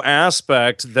no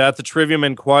aspect that the trivium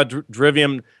and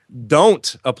quadrivium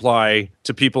don't apply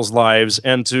to people's lives,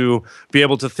 and to be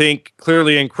able to think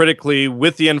clearly and critically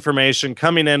with the information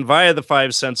coming in via the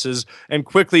 5 senses, and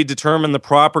quickly determine the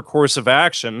proper course of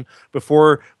action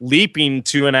before leaping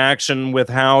to an action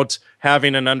without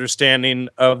having an understanding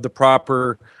of the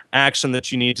proper action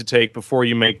that you need to take before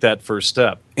you make that first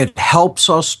step. It helps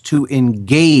us to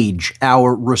engage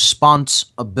our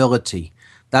responsibility.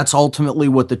 That's ultimately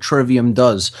what the Trivium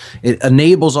does. It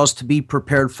enables us to be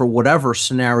prepared for whatever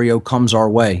scenario comes our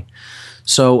way.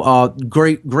 So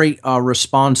great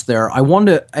response there. I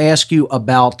wanted to ask you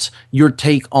about your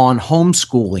take on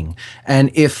homeschooling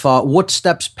and if what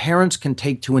steps parents can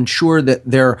take to ensure that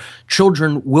their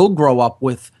children will grow up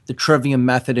with the Trivium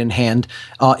method in hand.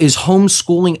 Is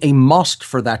homeschooling a must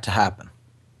for that to happen?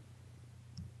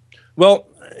 Well,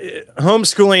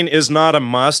 homeschooling is not a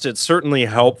must. It's certainly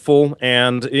helpful.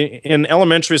 And in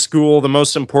elementary school, the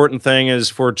most important thing is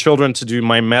for children to do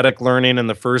mimetic learning in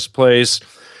the first place.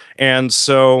 And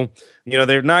so,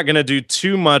 they're not going to do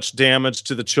too much damage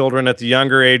to the children at the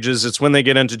younger ages. It's when they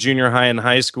get into junior high and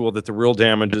high school that the real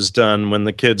damage is done, when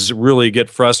the kids really get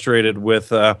frustrated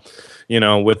with,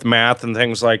 with math and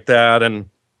things like that, and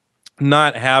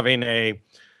not having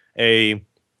a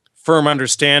firm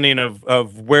understanding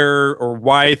of where or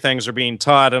why things are being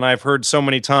taught. And I've heard so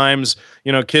many times,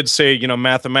 kids say,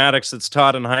 mathematics that's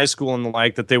taught in high school and the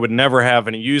like, that they would never have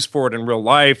any use for it in real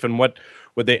life, and what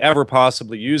would they ever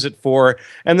possibly use it for?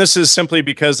 And this is simply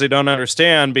because they don't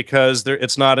understand, because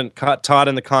it's not taught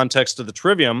in the context of the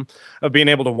Trivium, of being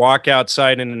able to walk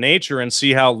outside into nature and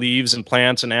see how leaves and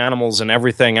plants and animals and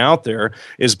everything out there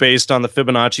is based on the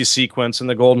Fibonacci sequence and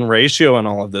the golden ratio and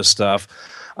all of this stuff.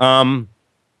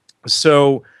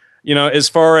 So, as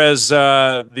far as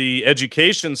the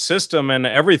education system and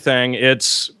everything,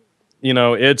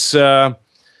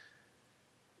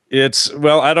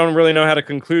 well, I don't really know how to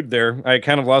conclude there. I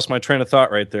kind of lost my train of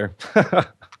thought right there.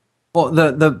 Well,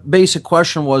 the basic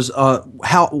question was,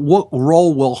 what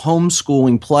role will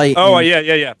homeschooling play?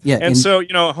 Yeah. And so,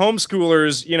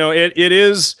 homeschoolers, it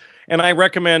is, and I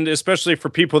recommend, especially for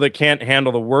people that can't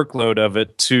handle the workload of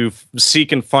it, to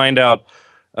seek and find out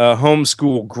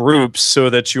homeschool groups, so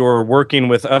that you're working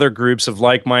with other groups of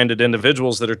like-minded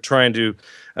individuals that are trying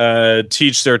to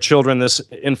teach their children this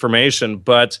information.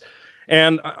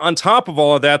 And on top of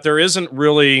all of that, there isn't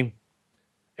really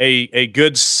a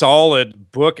good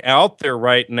solid book out there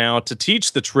right now to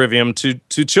teach the Trivium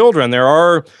to children. There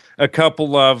are a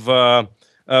couple of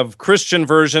Christian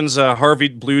versions. Harvey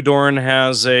Bluedorn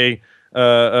has a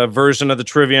version of the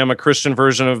Trivium, a Christian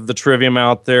version of the Trivium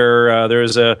out there.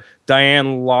 There's a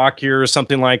Diane Lockyer or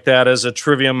something like that as a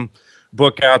Trivium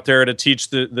book out there to teach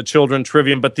the children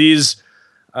Trivium. But these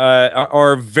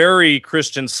are very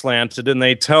Christian slanted, and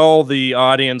they tell the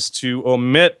audience to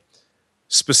omit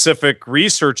specific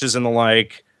researches and the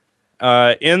like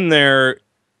in their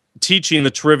teaching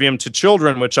the Trivium to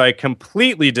children, which I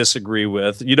completely disagree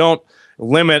with. You don't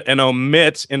limit and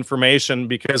omit information,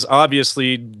 because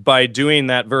obviously by doing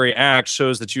that very act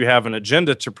shows that you have an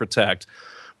agenda to protect.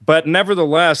 But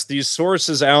nevertheless, these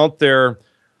sources out there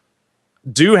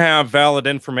do have valid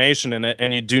information in it,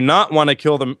 and you do not want to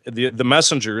kill the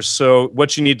messengers. So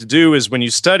what you need to do is, when you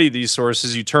study these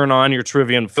sources, you turn on your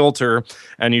Trivium filter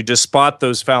and you just spot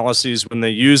those fallacies when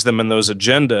they use them in those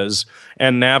agendas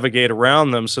and navigate around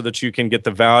them, so that you can get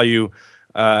the value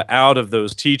out of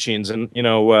those teachings. And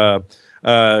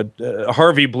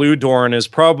Harvey Bluedorn is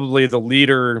probably the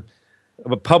leader,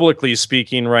 publicly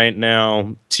speaking right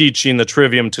now, teaching the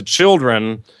Trivium to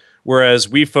children, whereas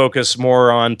we focus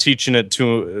more on teaching it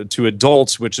to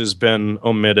adults, which has been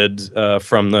omitted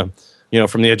from the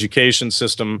education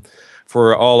system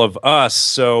for all of us.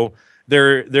 So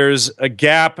there's a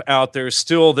gap out there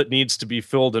still that needs to be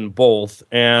filled in both.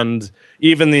 And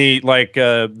even the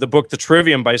book The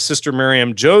Trivium by Sister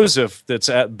Miriam Joseph, that's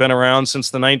been around since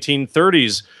the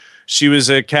 1930s. She was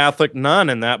a Catholic nun,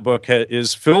 and that book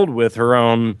is filled with her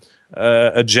own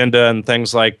agenda and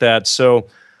things like that. So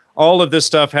all of this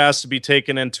stuff has to be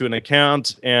taken into an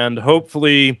account, and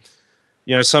hopefully,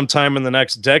 sometime in the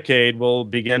next decade, we'll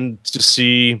begin to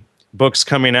see books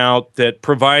coming out that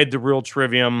provide the real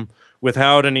Trivium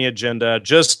without any agenda,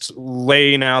 just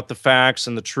laying out the facts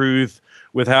and the truth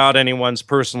without anyone's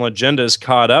personal agendas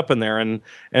caught up in there.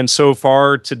 And so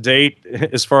far to date,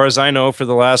 as far as I know, for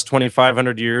the last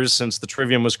 2,500 years since the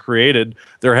Trivium was created,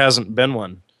 there hasn't been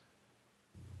one.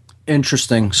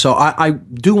 Interesting. So I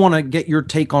do want to get your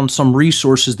take on some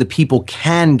resources that people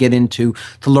can get into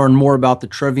to learn more about the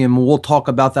Trivium. We'll talk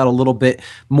about that a little bit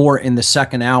more in the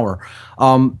second hour.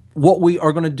 What we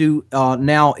are going to do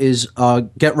now is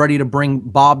get ready to bring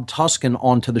Bob Tuskin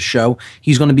onto the show.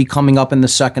 He's going to be coming up in the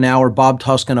second hour. Bob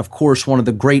Tuskin, of course, one of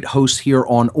the great hosts here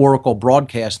on Oracle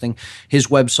Broadcasting. His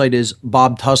website is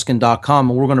bobtuskin.com,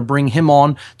 and we're going to bring him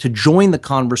on to join the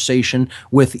conversation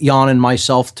with Jan and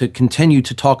myself to continue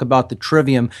to talk about the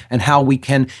Trivium and how we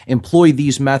can employ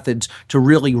these methods to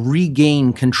really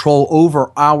regain control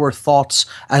over our thoughts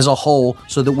as a whole,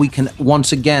 so that we can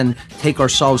once again take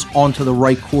ourselves onto the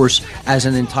right course course as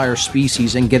an entire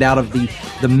species and get out of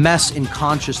the mess in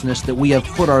consciousness that we have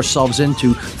put ourselves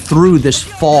into through this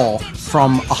fall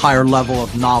from a higher level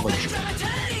of knowledge.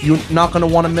 You're not going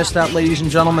to want to miss that, ladies and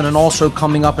gentlemen. And also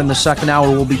coming up in the second hour,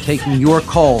 we'll be taking your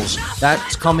calls.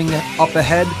 That's coming up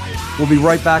ahead. We'll be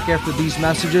right back after these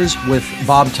messages with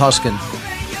Bob Tuskin.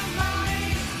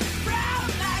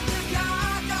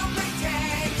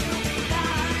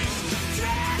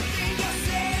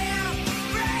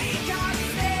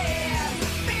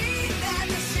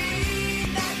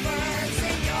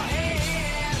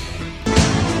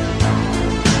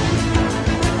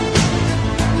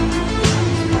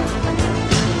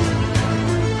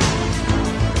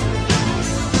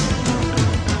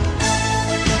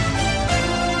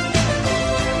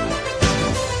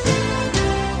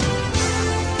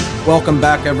 Welcome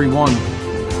back, everyone.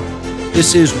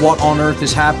 This is What on Earth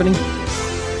is Happening.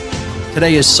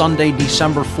 Today is Sunday,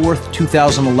 December 4th,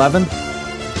 2011.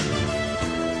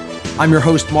 I'm your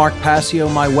host, Mark Passio.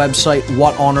 My website,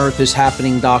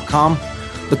 whatonearthishappening.com.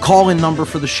 The call-in number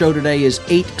for the show today is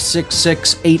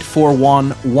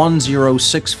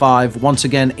 866-841-1065. Once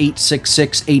again,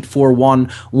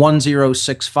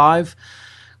 866-841-1065.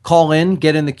 Call in,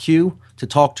 get in the queue to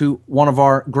talk to one of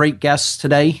our great guests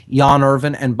today, Jan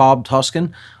Irvin and Bob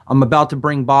Tuskin. I'm about to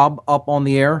bring Bob up on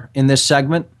the air in this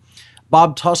segment.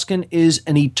 Bob Tuskin is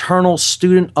an eternal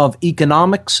student of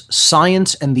economics,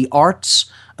 science, and the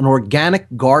arts, an organic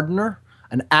gardener,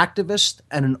 an activist,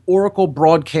 and an Oracle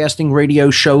Broadcasting radio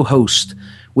show host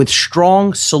with a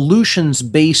strong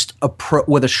solutions-based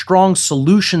approach.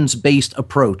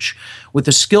 With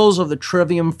the skills of the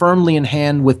Trivium firmly in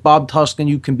hand, with Bob Tuskin,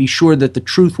 you can be sure that the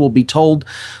truth will be told.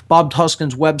 Bob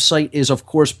Tuskin's website is, of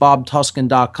course,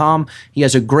 bobtuskin.com. He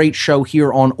has a great show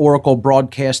here on Oracle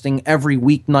Broadcasting every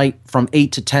weeknight from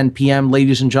 8 to 10 p.m.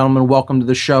 Ladies and gentlemen, welcome to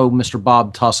the show, Mr.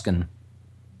 Bob Tuskin.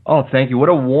 Oh, thank you. What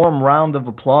a warm round of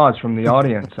applause from the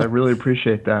audience. I really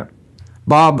appreciate that.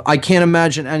 Bob, I can't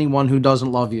imagine anyone who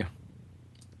doesn't love you.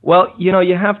 Well, you know,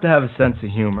 you have to have a sense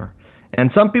of humor. And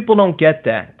some people don't get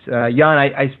that. Jan,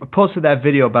 I posted that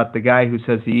video about the guy who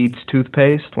says he eats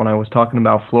toothpaste when I was talking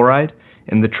about fluoride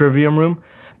in the Trivium room.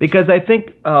 Because I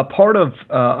think part of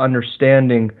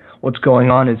understanding what's going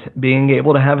on is being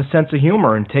able to have a sense of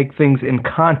humor and take things in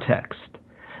context.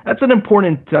 That's an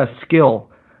important skill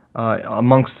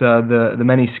amongst the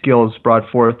many skills brought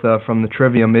forth from the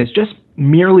Trivium, is just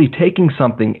merely taking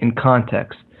something in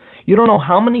context. You don't know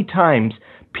how many times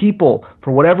people,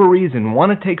 for whatever reason,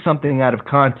 want to take something out of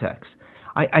context.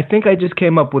 I think I just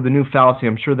came up with a new fallacy.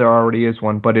 I'm sure there already is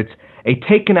one, but it's a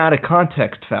taken out of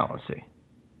context fallacy.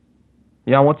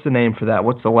 Yeah, what's the name for that?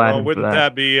 What's the Latin for that? Wouldn't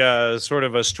that be sort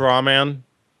of a straw man?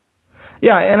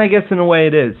 Yeah, and I guess in a way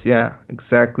it is. Yeah,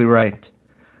 exactly right.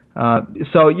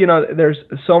 So, you know, there's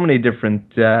so many different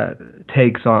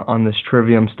takes on this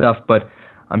Trivium stuff, but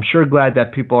I'm sure glad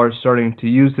that people are starting to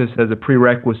use this as a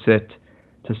prerequisite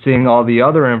to seeing all the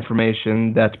other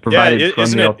information that's provided from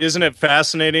isn't it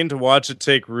fascinating to watch it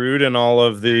take root in all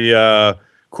of the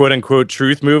quote-unquote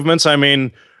truth movements? I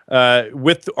mean,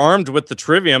 armed with the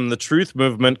Trivium, the truth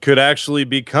movement could actually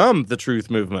become the truth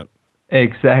movement.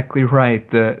 Exactly right,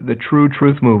 the true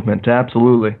truth movement,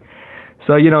 absolutely.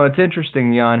 So, you know, it's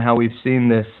interesting, Jan, how we've seen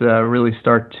this really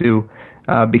start to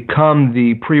become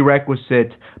the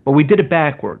prerequisite, but we did it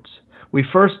backwards. We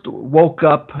first woke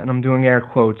up, and I'm doing air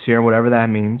quotes here, whatever that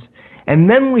means, and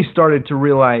then we started to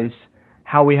realize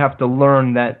how we have to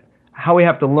learn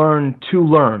to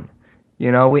learn.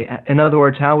 You know, in other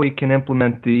words, how we can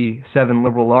implement the 7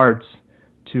 liberal arts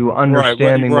to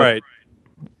understanding. Right.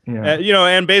 You know,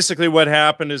 and basically what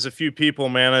happened is a few people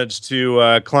managed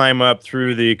to climb up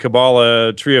through the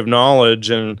Kabbalah tree of knowledge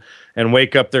and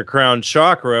wake up their crown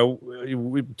chakra,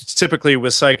 typically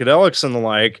with psychedelics and the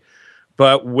like,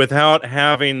 but without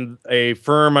having a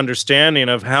firm understanding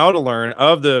of how to learn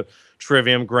of the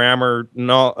Trivium, grammar,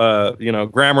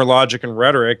 grammar, logic, and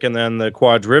rhetoric, and then the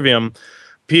quadrivium.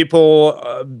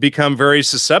 People become very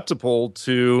susceptible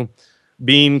to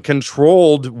being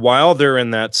controlled while they're in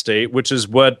that state, which is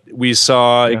what we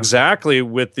saw exactly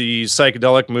with the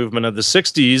psychedelic movement of the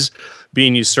 60s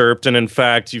being usurped. And in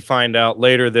fact, you find out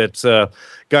later that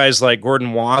guys like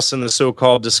Gordon Wasson, the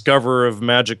so-called discoverer of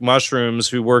magic mushrooms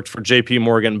who worked for J.P.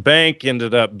 Morgan Bank,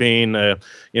 ended up being a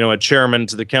chairman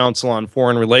to the Council on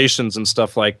Foreign Relations and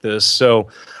stuff like this. So,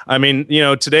 I mean, you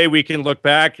know, today we can look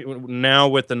back now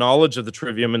with the knowledge of the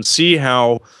Trivium and see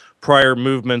how prior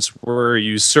movements were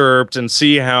usurped, and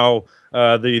see how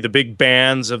the big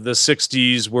bands of the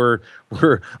 60s were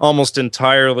almost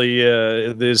entirely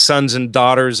the sons and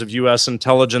daughters of U.S.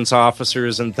 intelligence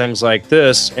officers and things like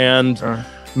this. And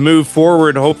move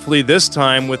forward, hopefully this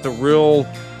time with a real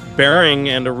bearing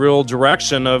and a real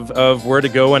direction of where to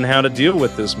go and how to deal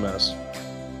with this mess.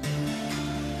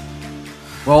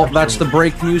 Well, that's the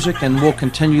break music, and we'll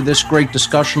continue this great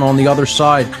discussion on the other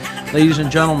side. Ladies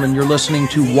and gentlemen, you're listening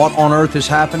to What on Earth is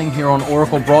Happening here on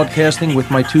Oracle Broadcasting with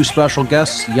my two special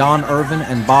guests, Jan Irvin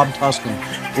and Bob Tuskin.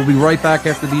 We'll be right back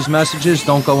after these messages.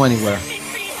 Don't go anywhere.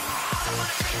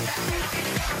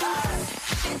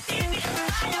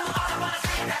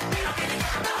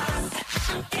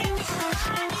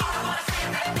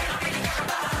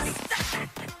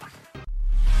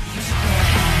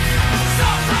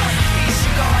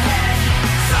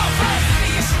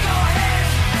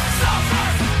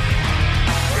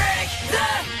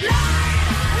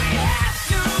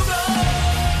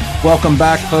 Welcome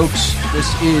back, folks. This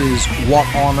is What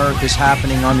on Earth is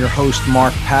Happening. I'm your host,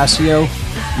 Mark Passio.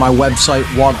 My website,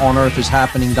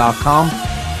 whatonearthishappening.com.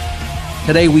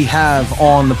 Today we have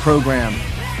on the program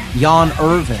Jan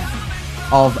Irvin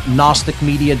of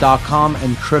GnosticMedia.com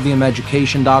and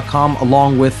TriviumEducation.com,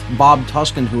 along with Bob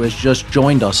Tuskin, who has just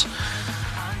joined us.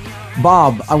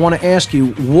 Bob, I want to ask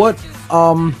you,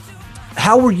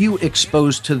 how were you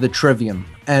exposed to the Trivium?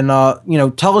 And,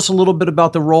 tell us a little bit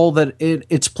about the role that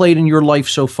it's played in your life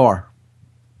so far.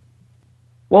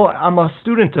 Well, I'm a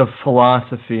student of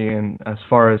philosophy, and as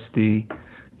far as the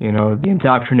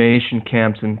indoctrination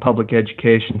camps and public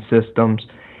education systems,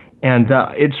 and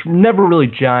it's never really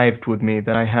jived with me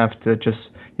that I have to just,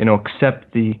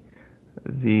 accept the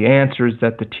answers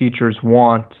that the teachers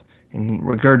want and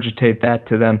regurgitate that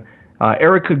to them.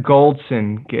 Erica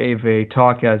Goldson gave a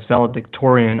talk as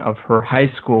valedictorian of her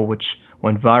high school, which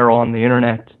went viral on the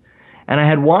internet. And I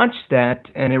had watched that,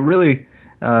 and it really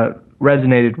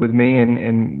resonated with me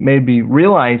and made me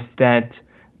realize that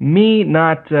me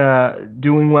not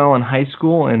doing well in high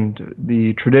school and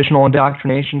the traditional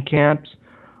indoctrination camps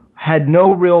had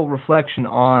no real reflection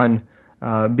on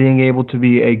being able to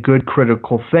be a good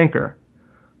critical thinker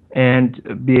and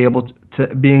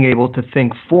being able to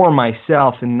think for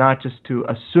myself and not just to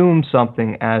assume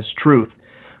something as truth.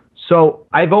 So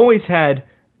I've always had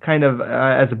kind of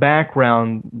as a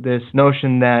background this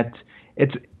notion that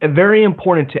it's very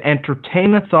important to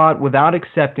entertain a thought without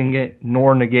accepting it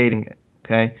nor negating it.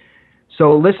 Okay,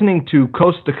 so listening to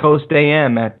Coast to Coast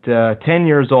AM at 10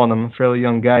 years old, I'm a fairly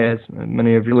young guy, as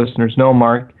many of your listeners know,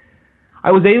 Mark.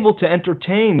 I was able to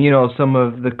entertain, some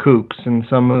of the kooks and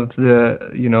some of the,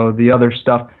 the other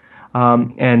stuff,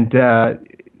 the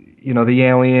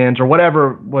aliens or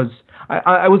whatever was.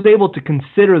 I was able to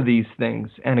consider these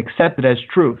things and accept it as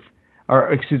truth,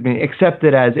 accept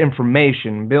it as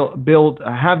information,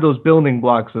 have those building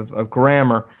blocks of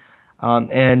grammar,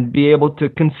 and be able to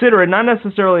consider it, not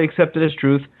necessarily accept it as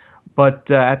truth, but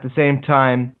at the same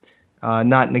time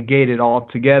not negate it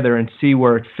altogether and see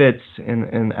where it fits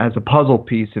in as a puzzle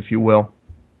piece, if you will.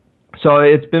 So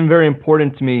it's been very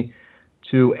important to me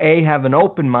to A, have an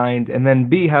open mind, and then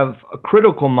B, have a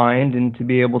critical mind and to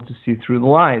be able to see through the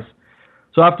lies.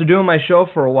 So after doing my show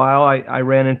for a while, I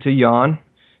ran into Jan,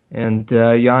 and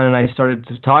Jan and I started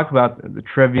to talk about the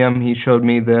Trivium. He showed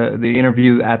me the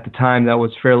interview at the time that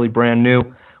was fairly brand new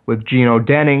with Gino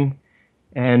Denning,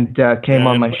 and came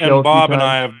on my show.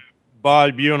 And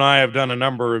Bob, you and I have done a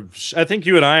number of. I think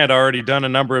you and I had already done a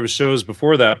number of shows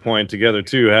before that point together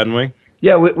too, hadn't we?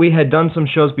 Yeah, we had done some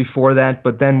shows before that,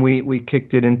 but then we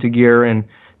kicked it into gear and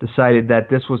decided that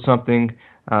this was something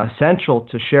essential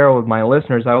to share with my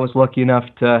listeners. I was lucky enough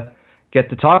to get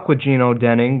to talk with Gino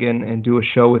Denning and do a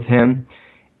show with him.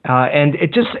 And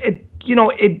it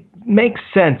makes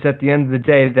sense at the end of the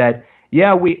day that,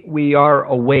 yeah, we are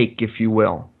awake, if you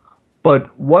will.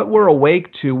 But what we're awake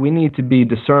to, we need to be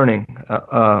discerning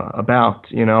about.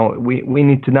 We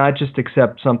need to not just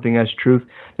accept something as truth.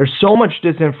 There's so much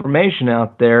disinformation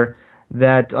out there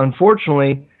that,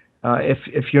 unfortunately,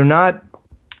 if you're not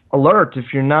alert,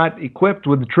 if you're not equipped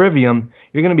with the Trivium,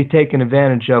 you're going to be taken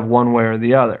advantage of one way or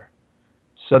the other.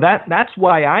 So that's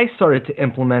why I started to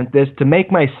implement this, to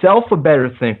make myself a better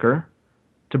thinker,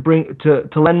 to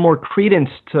lend more credence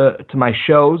to my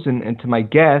shows and to my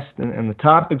guests and the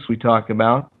topics we talk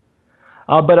about,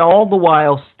 but all the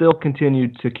while still continue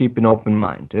to keep an open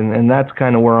mind. And that's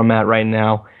kind of where I'm at right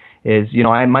now is,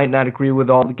 I might not agree with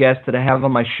all the guests that I have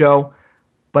on my show,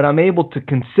 but I'm able to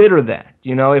consider that.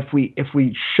 If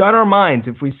we shut our minds,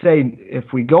 if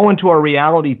we go into our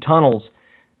reality tunnels,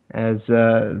 as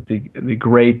the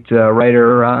great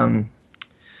writer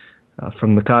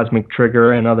from The Cosmic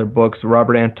Trigger and other books,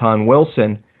 Robert Anton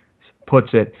Wilson,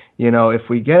 puts it,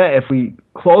 if we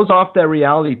close off that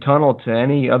reality tunnel to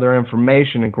any other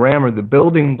information and grammar, the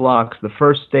building blocks, the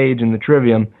first stage in the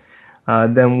Trivium,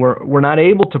 then we're not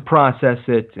able to process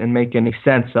it and make any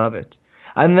sense of it.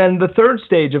 And then the third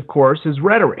stage, of course, is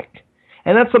rhetoric.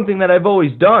 And that's something that I've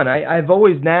always done. I've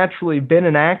always naturally been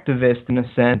an activist in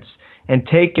a sense and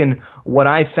taken what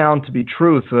I found to be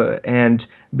truth and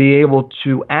be able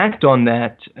to act on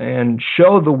that and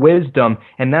show the wisdom.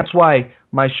 And that's why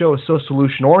my show is so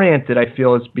solution-oriented, I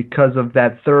feel, is because of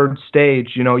that third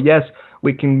stage. You know, yes,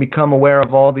 we can become aware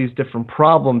of all these different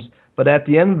problems, but at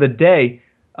the end of the day,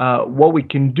 what we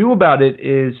can do about it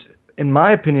is, in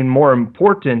my opinion, more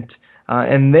important,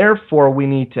 and therefore we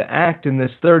need to act in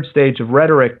this third stage of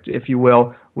rhetoric, if you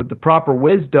will, with the proper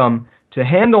wisdom to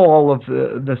handle all of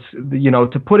this,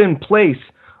 to put in place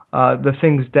the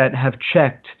things that have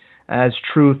checked as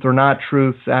truth or not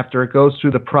truth after it goes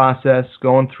through the process,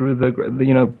 going through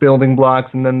the building blocks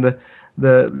and then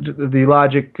the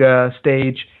logic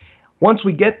stage. Once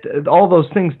we get all those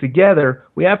things together,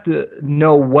 we have to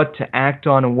know what to act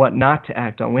on and what not to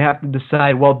act on. We have to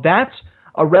decide, well, that's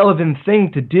a relevant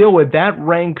thing to deal with. That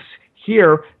ranks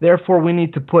here. Therefore, we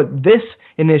need to put this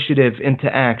initiative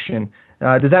into action.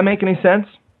 Does that make any sense?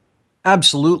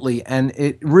 Absolutely, and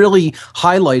it really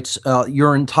highlights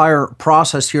your entire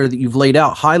process here that you've laid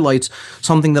out, highlights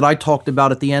something that I talked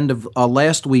about at the end of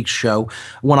last week's show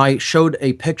when I showed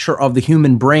a picture of the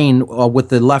human brain with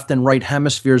the left and right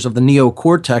hemispheres of the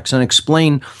neocortex and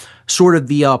explained sort of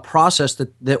the process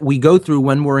that we go through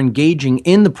when we're engaging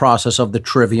in the process of the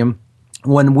trivium.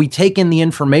 When we take in the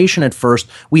information at first,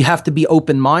 we have to be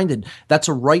open-minded. That's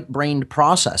a right-brained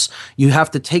process. You have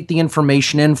to take the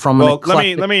information in from an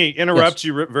eclectic... let me interrupt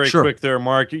you very quick there,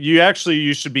 Mark.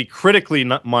 You should be critically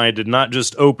minded, not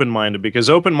just open-minded, because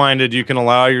open-minded, you can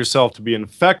allow yourself to be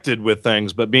infected with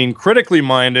things, but being critically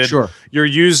minded, you're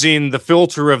using the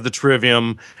filter of the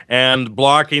trivium and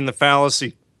blocking the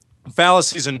fallacies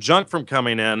and junk from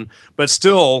coming in, but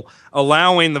still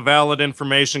allowing the valid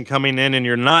information coming in, and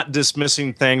you're not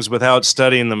dismissing things without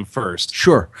studying them first.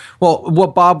 Sure. Well,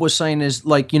 what Bob was saying is,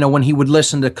 when he would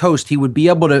listen to Coast, he would be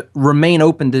able to remain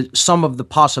open to some of the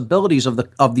possibilities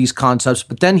of these concepts,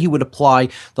 but then he would apply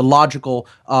the logical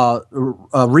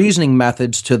reasoning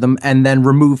methods to them and then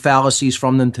remove fallacies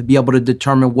from them to be able to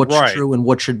determine what's true and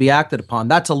what should be acted upon.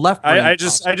 That's a left brain I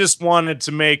just wanted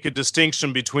to make a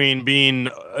distinction between being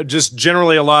just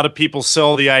generally a lot of people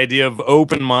sell the idea of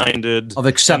open-minded, of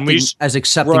accepting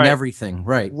everything,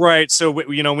 right. So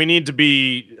we need to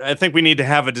be, I think we need to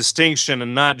have a distinction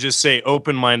and not just say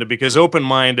open-minded, because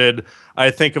open-minded,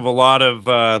 I think of a lot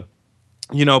of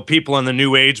people in the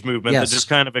New Age movement that just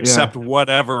kind of accept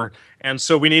whatever, and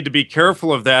so we need to be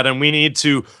careful of that, and we need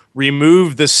to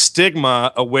remove the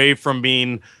stigma away from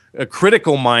being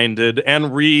critical-minded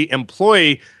and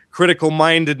re-employ critical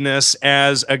mindedness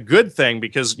as a good thing,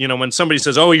 because when somebody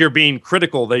says, "Oh, you're being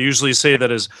critical," they usually say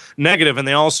that as negative, and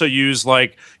they also use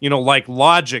like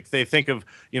logic. They think of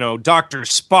Dr.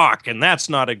 Spock, and that's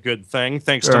not a good thing.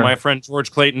 Thanks to my friend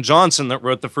George Clayton Johnson that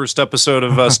wrote the first episode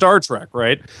of Star Trek,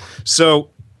 right? So,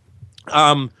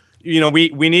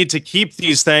 we need to keep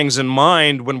these things in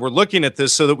mind when we're looking at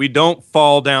this so that we don't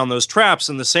fall down those traps.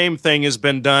 And the same thing has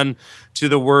been done to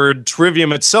the word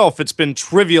trivium itself. It's been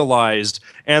trivialized.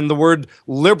 And the word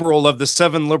liberal of the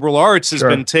 7 liberal arts has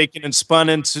been taken and spun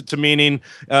into meaning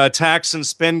tax and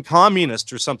spend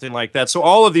communist or something like that. So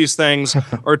all of these things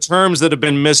are terms that have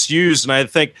been misused. And I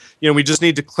think, we just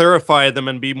need to clarify them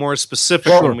and be more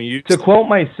specific when we use them. To quote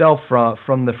myself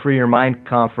from the Free Your Mind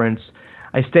conference,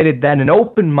 I stated that an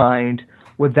open mind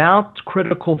without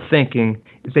critical thinking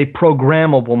is a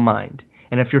programmable mind.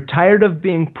 And if you're tired of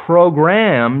being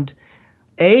programmed,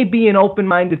 be an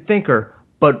open-minded thinker,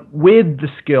 but with the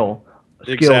skills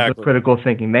of critical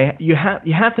thinking. You have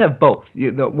to have both.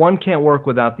 The one can't work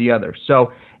without the other.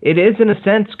 So it is, in a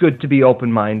sense, good to be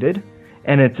open-minded,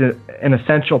 and it's an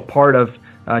essential part of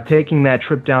taking that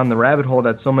trip down the rabbit hole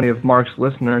that so many of Mark's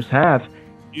listeners have.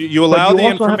 You allow the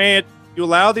information. You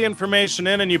allow the information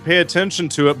in and you pay attention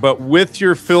to it, but with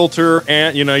your filter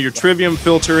and your trivium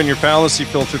filter and your fallacy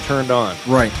filter turned on.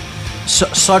 Right.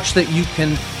 Such that you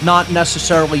can not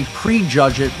necessarily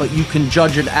prejudge it, but you can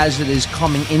judge it as it is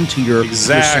coming into your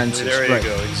senses. There you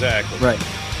go. Exactly. Right.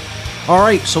 All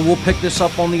right, so we'll pick this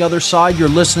up on the other side. You're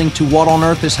listening to What on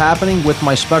Earth is Happening with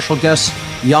my special guests,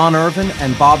 Jan Irvin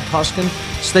and Bob Tuskin.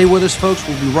 Stay with us, folks.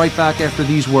 We'll be right back after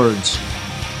these words.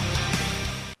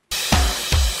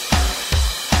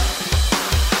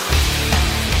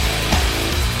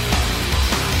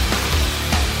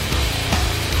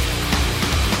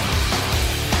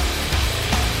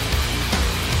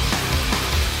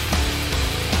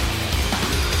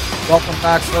 Welcome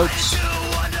back, folks.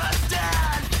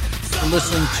 You're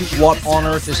listening to What on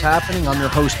Earth is Happening. I'm your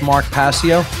host, Mark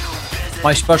Passio.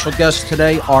 My special guests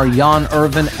today are Jan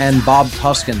Irvin and Bob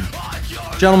Tuskin.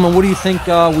 Gentlemen, what do you think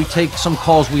we take some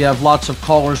calls? We have lots of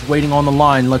callers waiting on the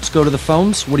line. Let's go to the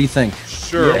phones. What do you think?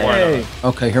 Sure, why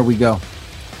not? Okay, here we go.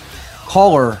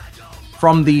 Caller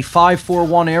from the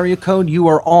 541 area code, you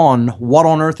are on What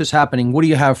on Earth is Happening. What do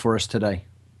you have for us today?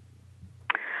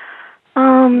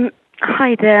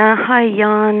 Hi there. Hi,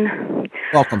 Jan.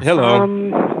 Welcome. Hello.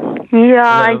 I'm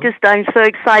so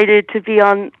excited to be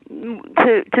on,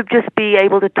 to just be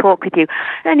able to talk with you.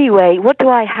 Anyway, what do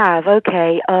I have?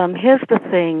 Okay, here's the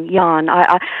thing, Jan.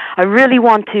 I really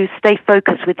want to stay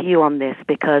focused with you on this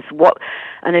because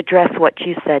and address what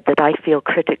you said that I feel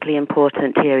critically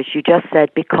important here is you just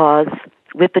said because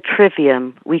with the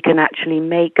trivium we can actually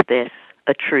make this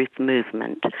a truth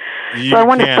movement. So I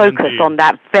want to focus on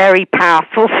that very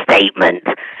powerful statement,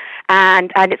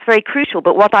 and it's very crucial.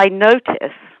 But what I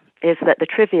notice is that the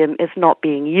trivium is not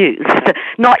being used,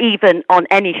 not even on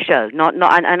any show.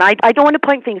 And I don't want to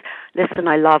point things. Listen,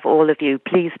 I love all of you.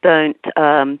 Please don't.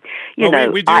 I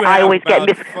always get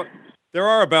There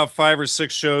are about 5 or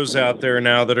 6 shows out there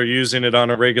now that are using it on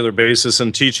a regular basis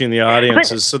and teaching the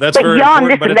audiences. So that's very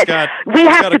Jan, important. Listen, we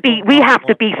have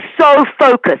to be so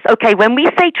focused. Okay, when we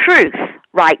say truth,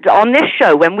 right, on this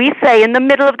show, when we say in the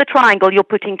middle of the triangle you're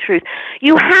putting truth,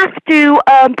 you have to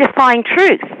define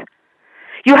truth.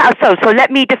 You have so let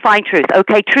me define truth.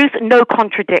 Okay, truth, no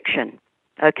contradiction.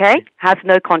 Okay, has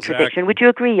no contradiction. Exactly. Would you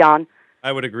agree, Jan?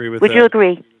 I would agree with that. Would you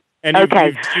agree? And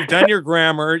you've done your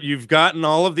grammar. You've gotten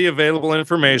all of the available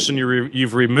information.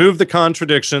 You've removed the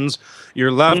contradictions.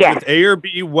 You're left with A or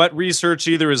B. What research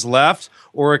either is left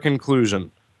or a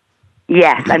conclusion.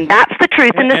 Yes, and that's the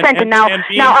truth in the center. Now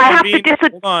I have to disagree.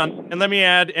 Hold on, and let me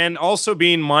add, and also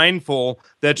being mindful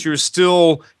that you're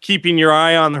still keeping your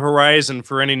eye on the horizon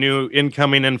for any new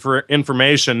incoming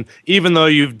information, even though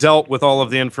you've dealt with all of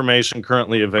the information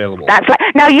currently available. That's right.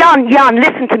 Now, Jan,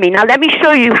 listen to me. Now, let me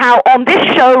show you how on this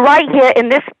show right here in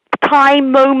this time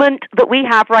moment that we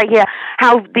have right here,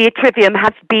 how the trivium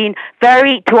has been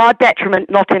very, to our detriment,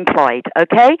 not employed,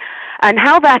 okay? And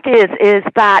how that is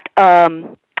that...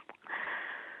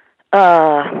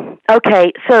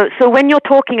 okay, so when you're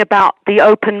talking about the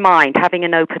open mind, having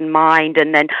an open mind,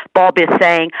 and then Bob is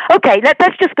saying, okay,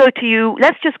 let's just go to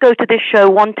this show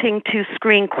wanting to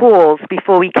screen calls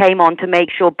before we came on to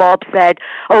make sure. Bob said,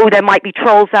 oh, there might be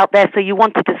trolls out there, so you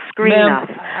wanted to screen us.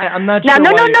 I'm not now, sure.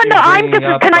 No,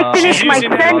 can I finish my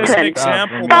sentence?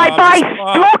 By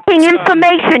blocking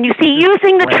information, you see,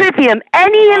 using the trivium,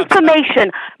 any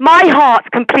information, my heart's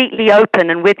completely open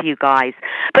and with you guys,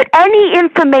 but any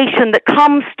information that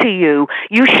comes to you,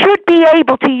 you should be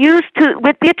able to use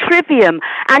with the trivium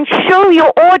and show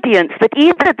your audience that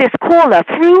either this caller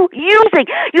through using,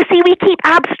 you see, we keep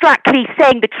abstractly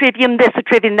saying the trivium this, the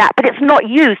trivium that, but it's not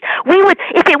used. We would,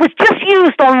 if it was just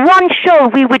used on one show,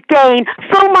 we would gain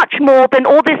so much more than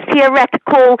all this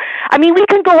theoretical. I mean, we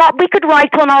can go up, we could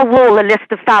write on our wall a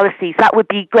list of fallacies. That would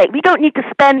be great. We don't need to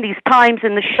spend these times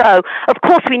in the show. Of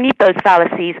course, we need those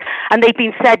fallacies, and they've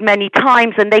been said many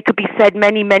times, and they could be said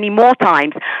many more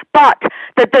times. But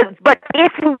if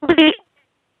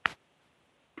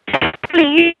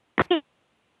we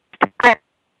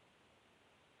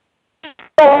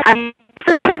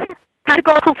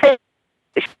categorical because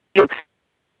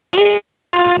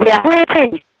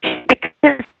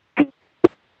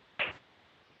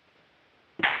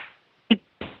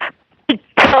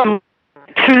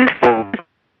truthful.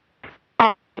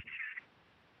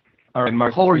 All right,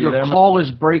 Mark. Caller, your call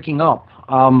is breaking up.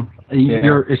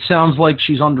 It sounds like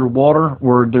she's underwater,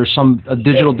 or there's some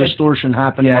digital distortion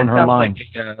happening on her line.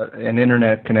 Like, an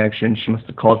internet connection. She must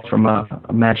have called from a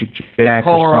Magic Jack.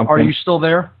 Caller, or something. are you still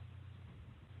there?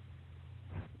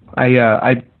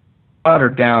 I brought her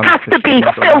down. Has to be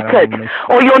filtered,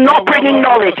 or you're not bringing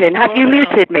knowledge in. Have you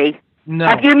muted me? No.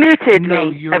 Have you muted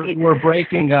me? We're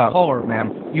breaking up. Caller,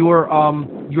 ma'am. You're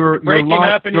breaking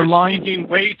up and you're speaking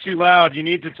way too loud. You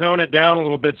need to tone it down a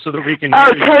little bit so that we can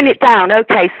hear you. Tone it down.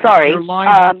 Okay, sorry. Your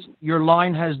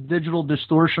line has digital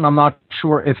distortion. I'm not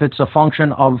sure if it's a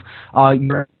function of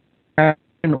the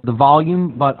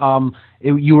volume, but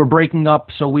you were breaking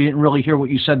up, so we didn't really hear what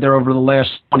you said there over the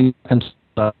last 20 seconds.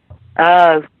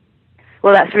 Oh,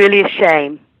 well, that's really a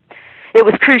shame. It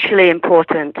was crucially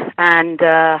important, and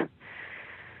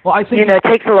Well, I think it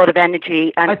takes a lot of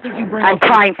energy and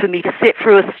time for me to sit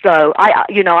through a show.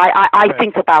 I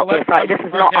think about this. This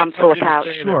is not unthought out.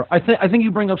 Sure. I think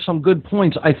you bring up some good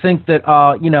points. I think that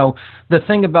the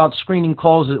thing about screening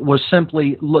calls was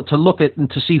simply to look at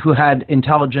and to see who had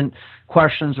intelligent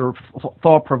questions or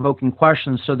thought-provoking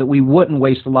questions, so that we wouldn't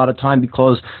waste a lot of time,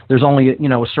 because there's only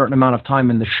a certain amount of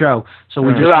time in the show. So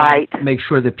we just make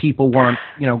sure that people weren't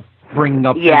bringing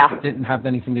up things that didn't have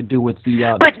anything to do with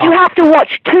the. But you have to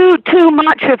watch too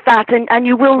much of that, and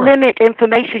you will limit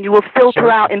information. You will filter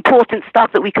out important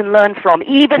stuff that we can learn from,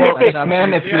 even if it's.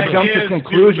 Man, if you jump to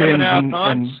conclusions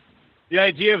and the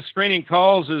idea of screening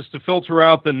calls is to filter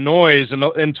out the noise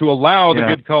and to allow the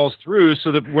good calls through,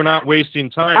 so that we're not wasting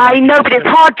time. I know, but it's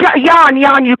hard.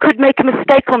 Jan, you could make a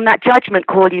mistake on that judgment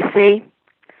call. You see.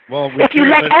 Well, if you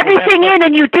let everything in and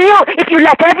then you deal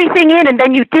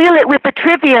it with the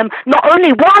trivium, not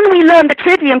only we learn the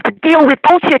trivium to deal with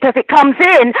bullshit as it comes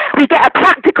in, we get a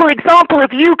practical example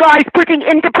of you guys putting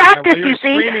into practice, you're you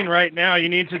see. Screaming right now. You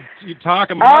need to talk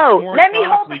more. Let me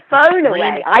hold the phone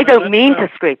away. I don't mean to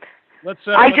scream. I'm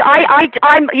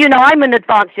an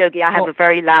advanced yogi. I have a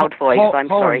very loud voice. I'm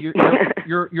sorry.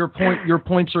 Your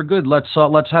points are good. Let's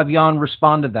have Jan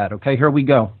respond to that. Okay, here we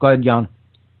go. Go ahead, Jan.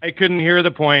 I couldn't hear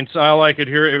the points. All I could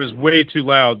hear, it was way too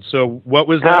loud. So what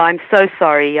was that? Oh, I'm so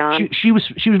sorry, Jan. She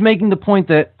was making the point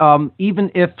that even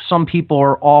if some people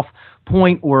are off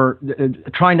point or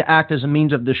trying to act as a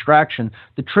means of distraction,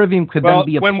 the trivium could then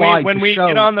be applied when we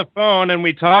get on the phone and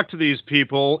we talk to these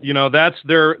people, that's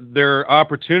their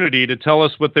opportunity to tell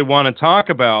us what they want to talk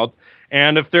about.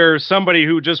 And if there's somebody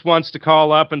who just wants to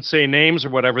call up and say names or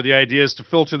whatever, the idea is to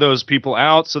filter those people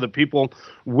out so that people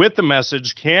with the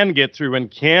message can get through and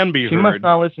can be heard. She must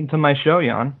not listen to my show,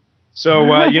 Jan. So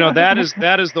that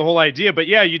is the whole idea. But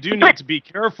yeah, you do need to be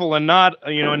careful and not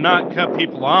cut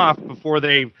people off before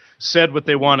they've said what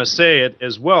they want to say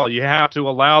as well. You have to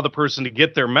allow the person to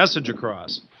get their message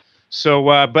across. So,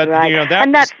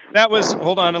 that was,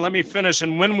 hold on, and let me finish.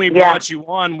 And when we brought you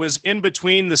on was in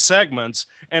between the segments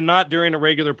and not during a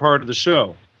regular part of the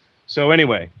show. So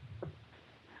anyway.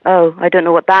 Oh, I don't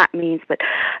know what that means, but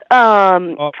we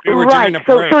were doing a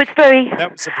break. So it's very.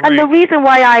 That was a break. And the reason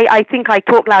why I think I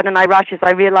talk loud and I rush is I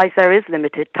realize there is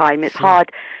limited time. It's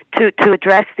hard to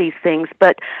address these things,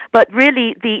 but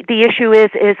really the issue is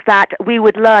that we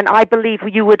would learn. I believe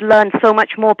you would learn so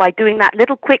much more by doing that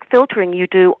little quick filtering you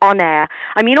do on air.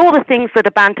 I mean, all the things that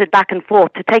are bantered back and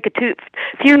forth, to take a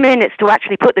few minutes to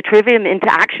actually put the trivium into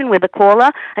action with a caller,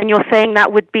 and you're saying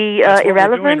that would be That's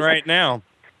irrelevant. What we're doing right now.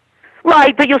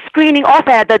 Right, but you're screening off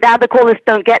air, but the other callers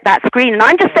don't get that screen, and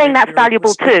I'm just saying that's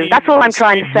valuable too. That's all I'm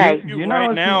trying to say.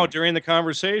 Right now, during the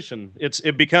conversation,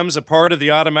 it becomes a part of the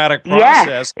automatic process.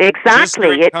 Yes,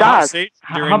 exactly, it does.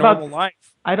 During normal life.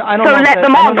 I don't so know let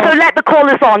them on. So let the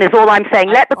callers on is all I'm saying.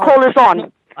 Let the callers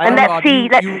on, and let's see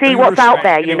what's out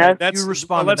there. You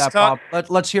respond to that, Bob.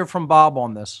 Let's hear from Bob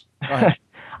on this. Go ahead.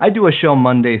 I do a show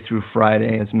Monday through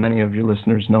Friday, as many of your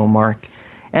listeners know, Mark.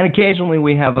 And occasionally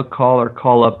we have a caller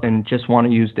call up and just want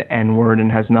to use the N-word and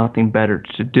has nothing better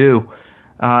to do.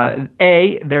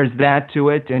 A, there's that to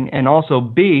it, and also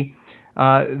B,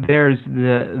 there's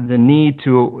the need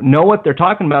to know what they're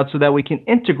talking about so that we can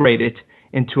integrate it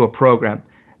into a program.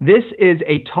 This is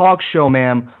a talk show,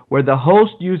 ma'am, where the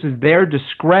host uses their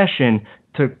discretion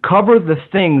to cover the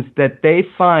things that they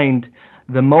find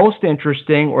the most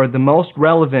interesting or the most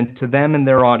relevant to them and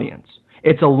their audience.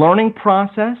 It's a learning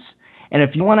process. And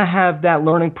if you want to have that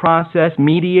learning process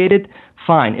mediated,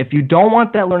 fine. If you don't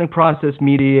want that learning process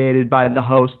mediated by the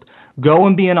host, go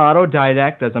and be an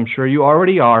autodidact, as I'm sure you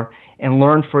already are, and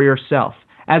learn for yourself.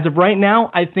 As of right now,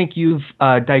 I think you've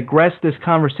digressed this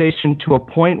conversation to a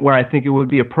point where I think it would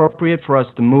be appropriate for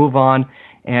us to move on.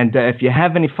 And if you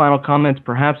have any final comments,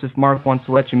 perhaps if Mark wants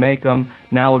to let you make them,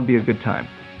 now would be a good time.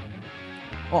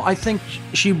 Well, I think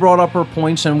she brought up her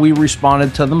points and we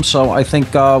responded to them, so I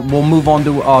think we'll move on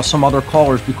to some other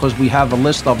callers because we have a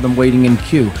list of them waiting in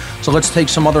queue. So let's take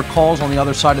some other calls on the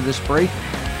other side of this break.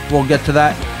 We'll get to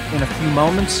that in a few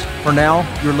moments. For now,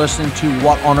 you're listening to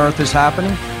What on Earth is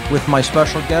Happening with my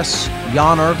special guests,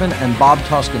 Jan Irvin and Bob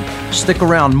Tuskin. Stick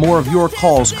around, more of your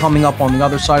calls coming up on the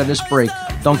other side of this break.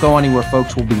 Don't go anywhere,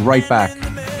 folks. We'll be right back.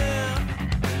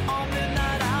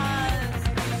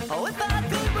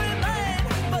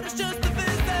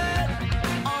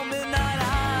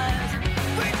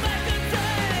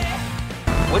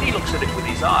 When he looks at it with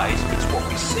his eyes, it's what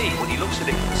we see. When he looks at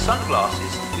it with the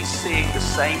sunglasses, we're seeing the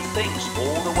same things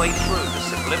all the way through. The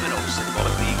subliminal,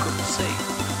 symbolic that you couldn't see.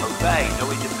 Obey, no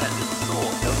independent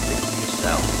thought, don't think for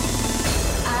yourself.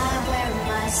 I wear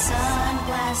my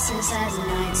sunglasses.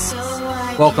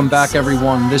 Welcome back,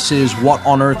 everyone. This is What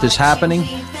on Earth is Happening.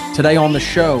 Today on the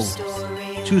show,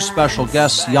 two special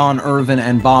guests, Jan Irvin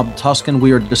and Bob Tuskin.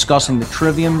 We are discussing the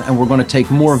Trivium, and we're going to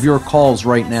take more of your calls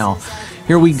right now.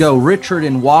 Here we go. Richard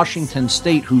in Washington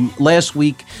State, who last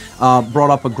week brought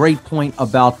up a great point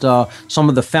about some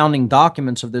of the founding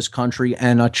documents of this country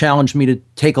and challenged me to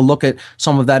take a look at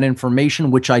some of that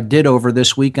information, which I did over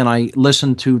this week, and I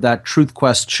listened to that Truth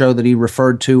Quest show that he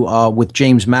referred to with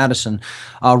James Madison.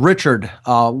 Richard,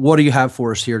 what do you have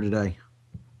for us here today?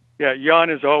 Yeah, Jan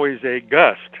is always a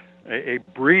gust, a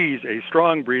breeze, a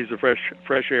strong breeze of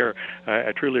fresh air.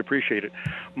 I truly appreciate it.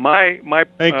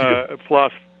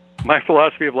 My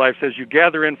philosophy of life says you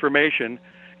gather information,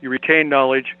 you retain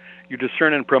knowledge, you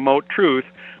discern and promote truth,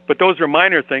 but those are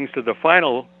minor things to the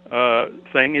final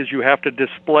thing is you have to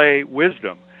display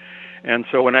wisdom. And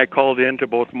so when I called in to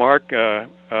both Mark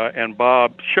and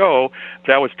Bob's show,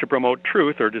 that was to promote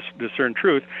truth or discern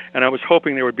truth, and I was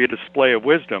hoping there would be a display of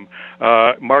wisdom.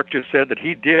 Mark just said that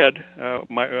he did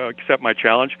accept my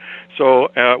challenge. So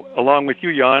along with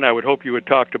you, Jan, I would hope you would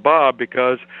talk to Bob,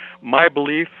 because my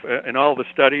belief in all the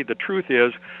study, the truth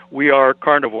is we are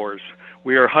carnivores.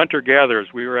 We are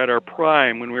hunter-gatherers. We were at our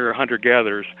prime when we were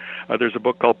hunter-gatherers. There's a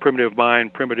book called Primitive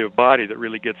Mind, Primitive Body that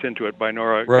really gets into it by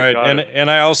Nora. Right, Goddess. and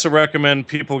I also recommend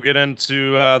people get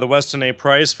into the Weston A.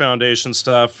 Price Foundation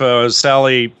stuff.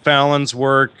 Sally Fallon's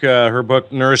work, her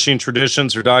book Nourishing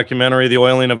Traditions, her documentary The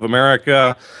Oiling of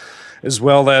America, as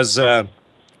well as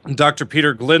Dr.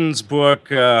 Peter Glidden's book,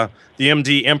 The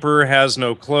MD Emperor Has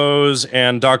No Clothes,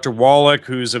 and Dr. Wallach,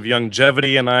 who's of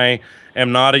Youngevity, and I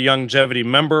am not a Youngevity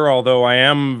member, although I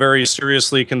am very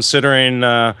seriously considering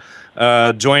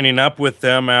joining up with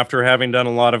them after having done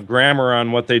a lot of grammar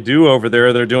on what they do over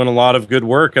there. They're doing a lot of good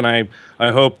work, and I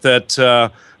hope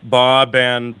that Bob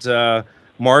and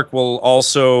Mark will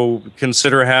also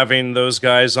consider having those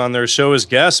guys on their show as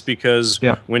guests, because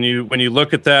when you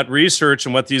look at that research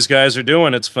and what these guys are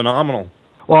doing, it's phenomenal.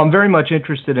 Well, I'm very much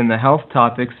interested in the health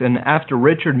topics, and after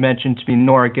Richard mentioned to me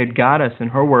Nora Gedgaudas and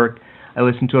her work, I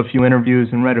listened to a few interviews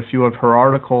and read a few of her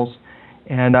articles,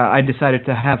 and I decided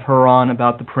to have her on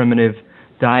about the primitive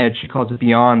diet. She calls it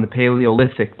Beyond, the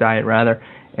Paleolithic diet, rather,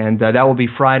 and that will be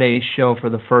Friday's show for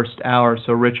the first hour.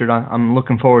 So, Richard, I'm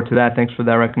looking forward to that. Thanks for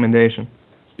that recommendation.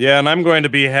 Yeah, and I'm going to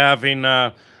be having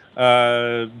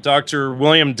Dr.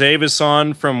 William Davis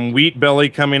on from Wheat Belly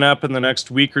coming up in the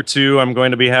next week or two. I'm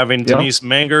going to be having Denise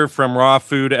Menger from Raw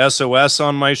Food SOS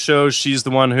on my show. She's the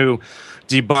one who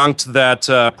debunked that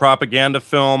propaganda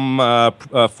film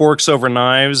Forks Over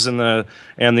Knives and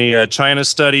the China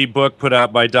Study book put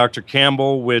out by Dr.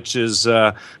 Campbell, which is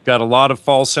got a lot of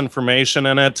false information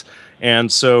in it.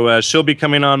 And so she'll be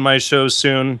coming on my show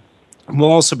soon.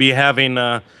 We'll also be having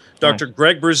Dr.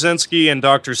 Greg Brzezinski and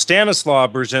Dr. Stanislaw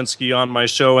Brzezinski on my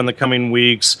show in the coming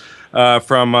weeks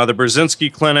from the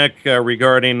Brzezinski Clinic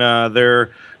regarding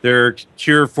their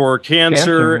cure for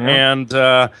cancer and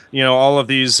all of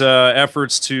these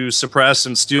efforts to suppress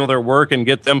and steal their work and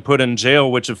get them put in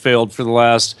jail, which have failed for the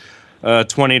last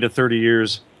 20 to 30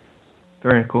 years.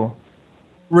 Very cool.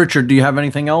 Richard, do you have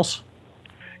anything else?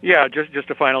 Yeah, just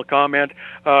a final comment.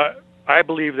 I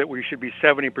believe that we should be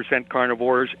 70%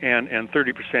 carnivores and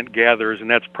 30% gatherers, and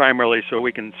that's primarily so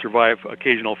we can survive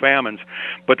occasional famines.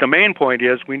 But the main point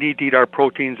is we need to eat our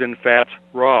proteins and fats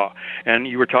raw. And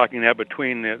you were talking that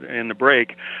in the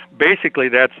break. Basically,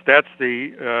 that's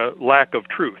the lack of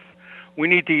truth. We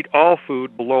need to eat all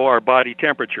food below our body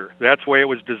temperature. That's the way it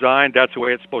was designed. That's the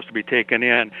way it's supposed to be taken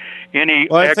in.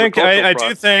 I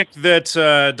do think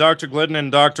that Dr. Glidden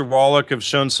and Dr. Wallach have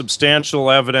shown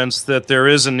substantial evidence that there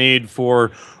is a need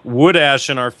for wood ash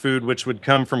in our food, which would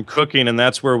come from cooking, and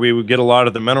that's where we would get a lot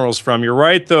of the minerals from. You're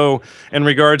right, though, in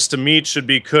regards to meat should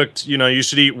be cooked. You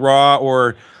should eat raw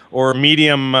or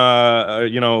medium,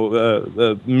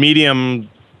 medium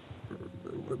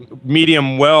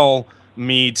well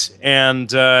meat,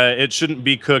 and it shouldn't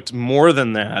be cooked more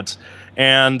than that.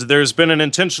 And there's been an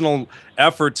intentional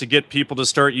effort to get people to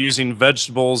start using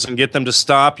vegetables and get them to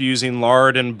stop using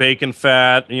lard and bacon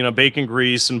fat, bacon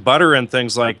grease and butter and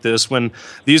things like this, when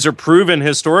these are proven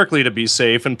historically to be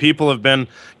safe. And people have been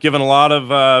given a lot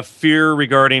of fear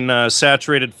regarding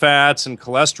saturated fats and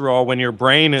cholesterol when your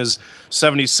brain is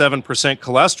 77%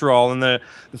 cholesterol. And the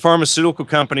pharmaceutical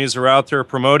companies are out there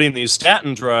promoting these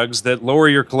statin drugs that lower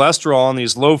your cholesterol on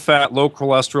these low-fat,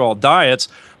 low-cholesterol diets.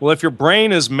 Well, if your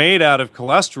brain is made out of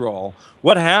cholesterol,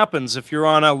 what happens if you're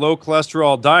on a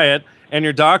low-cholesterol diet and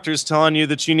your doctor's telling you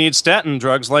that you need statin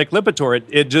drugs like Lipitor?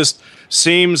 It just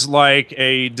seems like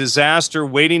a disaster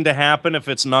waiting to happen if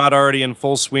it's not already in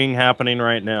full swing happening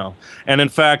right now. And in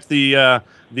fact, the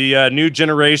new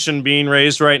generation being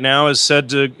raised right now is said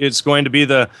to it's going to be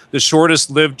the shortest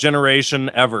lived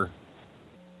generation ever.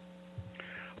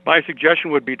 My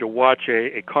suggestion would be to watch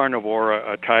a carnivore,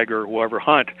 a tiger, whoever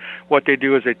hunt. What they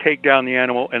do is they take down the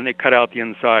animal and they cut out the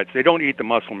insides. They don't eat the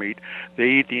muscle meat. They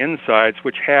eat the insides,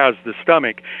 which has the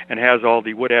stomach and has all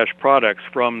the wood ash products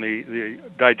from the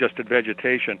digested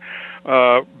vegetation.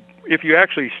 If you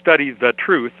actually study the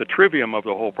truth, the trivium of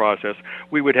the whole process,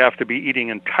 we would have to be eating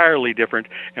entirely different,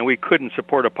 and we couldn't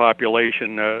support a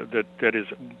population that is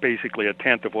basically a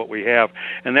tenth of what we have.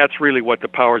 And that's really what the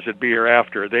powers that be are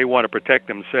after. They want to protect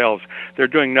themselves. They're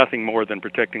doing nothing more than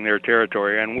protecting their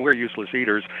territory, and we're useless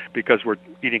eaters because we're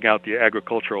eating out the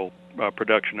agricultural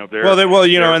production of their.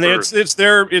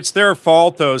 It's their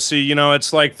fault though. See,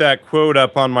 it's like that quote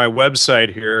up on my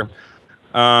website here.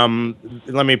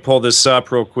 Let me pull this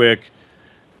up real quick.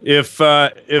 If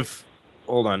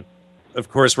hold on, of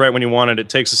course, right when you want it, it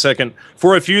takes a second.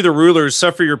 For a few, the rulers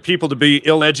suffer your people to be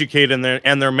ill-educated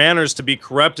and their manners to be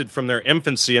corrupted from their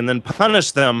infancy, and then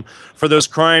punish them for those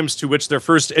crimes to which their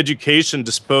first education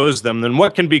disposed them. Then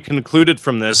what can be concluded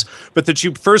from this, but that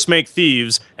you first make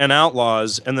thieves and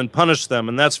outlaws, and then punish them?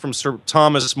 And that's from Sir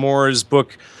Thomas More's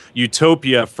book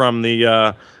Utopia from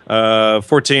the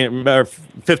 15th,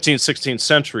 16th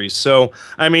century. So,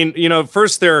 I mean,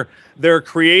 first they're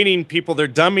creating people, they're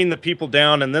dumbing the people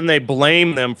down, and then they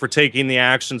blame them for taking the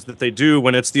actions that they do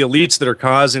when it's the elites that are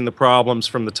causing the problems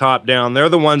from the top down. They're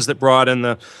the ones that brought in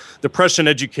the Prussian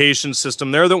education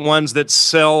system. They're the ones that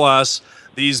sell us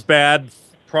these bad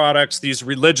products, these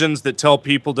religions that tell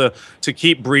people to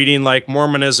keep breeding, like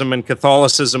Mormonism and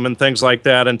Catholicism and things like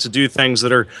that, and to do things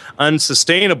that are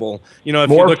unsustainable. If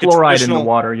more you look fluoride in the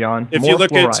water, Jan. If you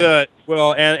look at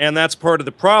and that's part of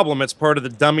the problem. It's part of the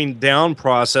dumbing down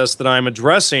process that I'm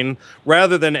addressing,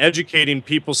 rather than educating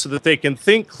people so that they can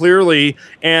think clearly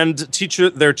and teach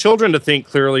their children to think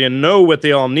clearly and know what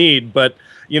they all need. But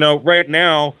right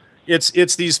now,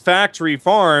 it's these factory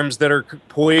farms that are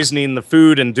poisoning the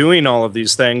food and doing all of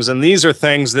these things, and these are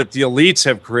things that the elites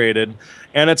have created,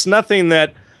 and it's nothing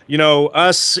that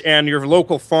us and your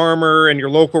local farmer and your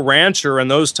local rancher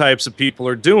and those types of people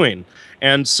are doing.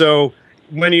 And so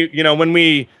when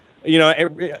we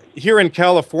here in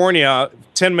California,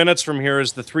 10 minutes from here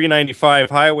is the 395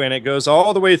 highway, and it goes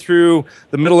all the way through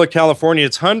the middle of California.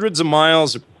 It's hundreds of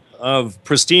miles of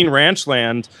pristine ranch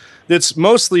land that's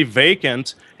mostly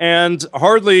vacant, and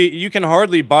you can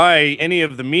hardly buy any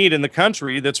of the meat in the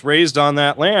country that's raised on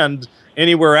that land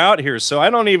anywhere out here. So I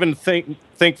don't even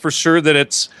think for sure that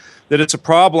it's a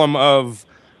problem of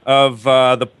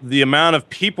the amount of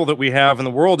people that we have in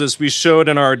the world, as we showed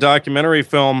in our documentary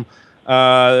film,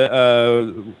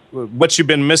 What You've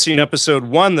Been Missing, episode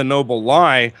 1, The Noble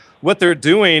Lie. What they're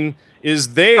doing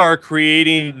is they are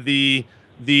creating the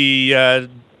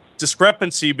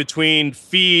discrepancy between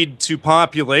feed to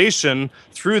population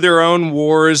through their own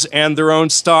wars and their own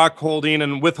stock holding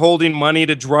and withholding money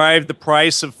to drive the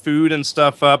price of food and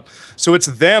stuff up. So it's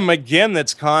them again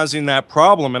that's causing that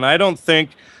problem. And I don't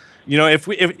think,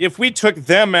 if we took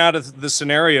them out of the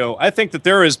scenario, I think that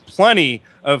there is plenty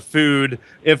of food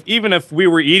even if we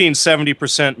were eating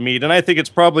 70% meat, and I think it's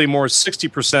probably more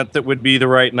 60% that would be the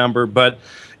right number, but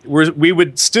we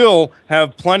would still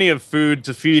have plenty of food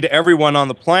to feed everyone on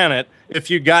the planet if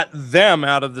you got them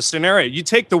out of the scenario. You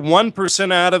take the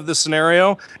 1% out of the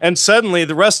scenario, and suddenly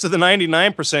the rest of the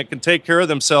 99% can take care of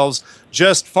themselves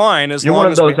just fine. You're one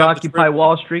of those Occupy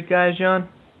Wall Street guys, John?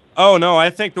 Oh, no, I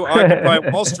think the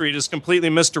Occupy Wall Street is completely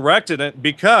misdirected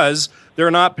because they're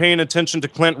not paying attention to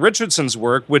Clint Richardson's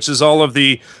work, which is all of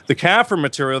the CAFR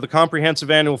material, the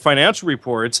Comprehensive Annual Financial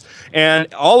Reports,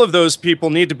 and all of those people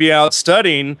need to be out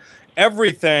studying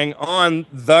everything on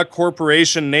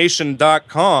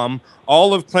thecorporationnation.com,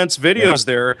 all of Clint's videos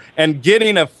there, and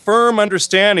getting a firm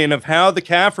understanding of how the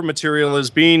CAFR material is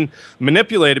being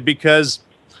manipulated, because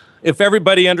if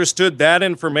everybody understood that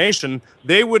information,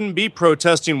 they wouldn't be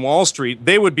protesting Wall Street.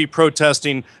 They would be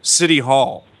protesting City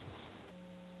Hall.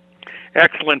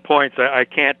 Excellent points. I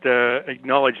can't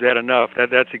acknowledge that enough.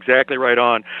 That's exactly right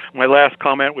on. My last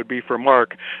comment would be for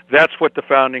Mark. That's what the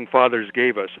Founding Fathers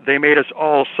gave us. They made us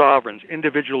all sovereigns,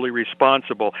 individually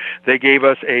responsible. They gave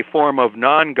us a form of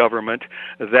non-government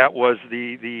that was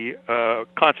the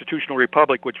constitutional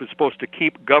republic, which was supposed to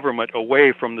keep government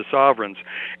away from the sovereigns,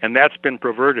 and that's been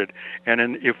perverted.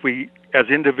 And if we, as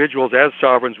individuals, as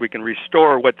sovereigns, we can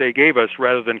restore what they gave us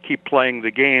rather than keep playing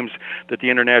the games that the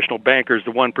international bankers,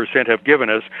 the 1%, have have given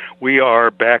us, we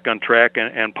are back on track,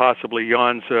 and possibly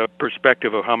Jan's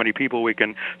perspective of how many people we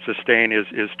can sustain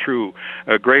is true.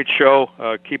 A great show.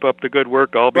 Keep up the good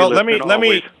work. I'll be listening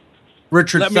always.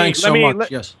 Richard, thanks so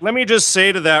much. Yes. Let me just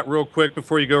say to that real quick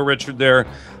before you go, Richard, there,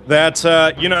 that,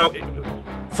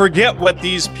 forget what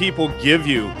these people give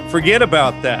you. Forget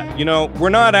about that. We're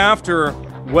not after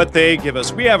what they give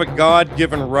us. We have a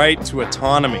God-given right to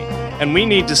autonomy, and we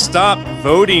need to stop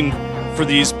voting for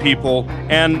these people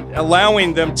and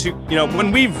allowing them to,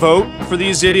 when we vote for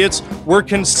these idiots, we're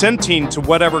consenting to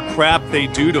whatever crap they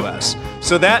do to us.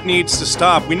 So that needs to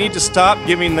stop. We need to stop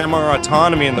giving them our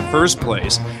autonomy in the first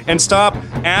place and stop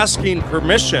asking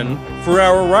permission for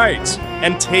our rights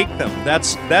and take them.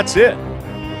 That's it.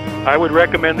 I would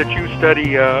recommend that you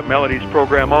study Melody's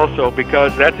program also,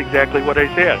 because that's exactly what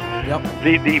I said. Yep.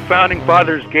 The founding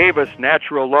fathers gave us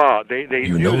natural law. They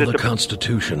you know the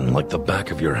Constitution like the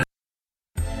back of your hand.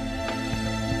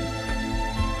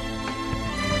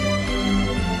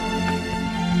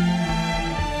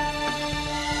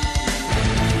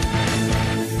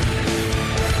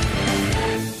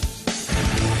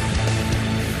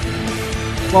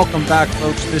 Welcome back,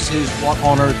 folks. This is What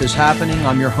on Earth is Happening.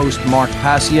 I'm your host, Mark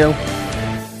Passio.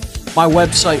 My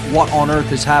website,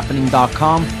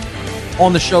 whatonearthishappening.com.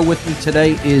 On the show with me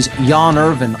today is Jan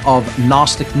Irvin of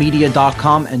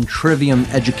GnosticMedia.com and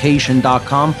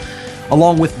TriviumEducation.com,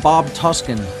 along with Bob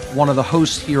Tuskin, one of the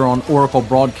hosts here on Oracle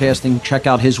Broadcasting. Check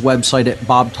out his website at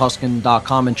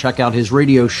bobtuskin.com and check out his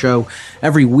radio show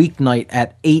every weeknight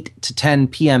at 8 to 10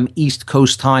 p.m. East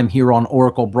Coast time here on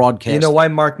Oracle Broadcasting. You know why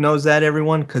Mark knows that,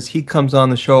 everyone? Because he comes on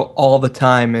the show all the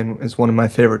time and is one of my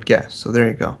favorite guests. So there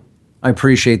you go. I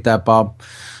appreciate that, Bob.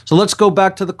 So let's go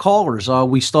back to the callers.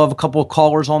 We still have a couple of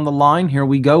callers on the line. Here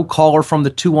we go. Caller from the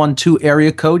 212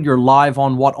 area code. You're live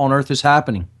on What on Earth is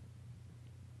Happening.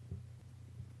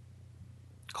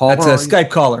 Caller, that's a Skype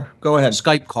caller. Go ahead.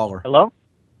 Skype caller. Hello?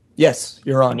 Yes,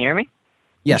 you're on. Can you hear me?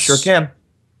 Yes. You sure can.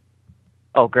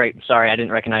 Oh, great. Sorry, I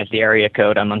didn't recognize the area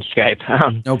code. I'm on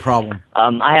Skype. No problem.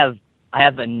 I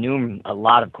have a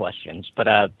lot of questions,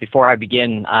 but before I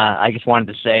begin, I just wanted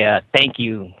to say thank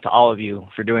you to all of you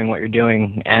for doing what you're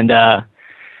doing, and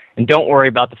don't worry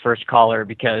about the first caller,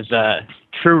 because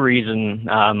true reason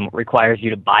requires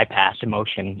you to bypass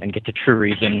emotion and get to true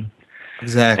reason.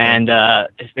 Exactly. And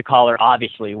the caller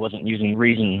obviously wasn't using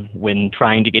reason when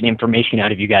trying to get information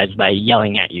out of you guys by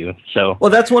yelling at you. So,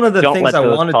 well, that's one of the things I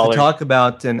wanted to talk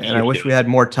about, and I wish we had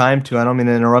more time to. I don't mean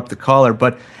to interrupt the caller,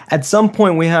 but at some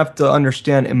point we have to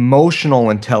understand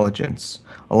emotional intelligence.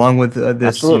 Along with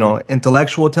this,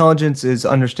 intellectual intelligence is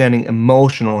understanding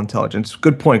emotional intelligence.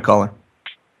 Good point, caller.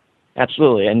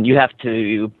 Absolutely, and you have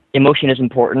to. Emotion is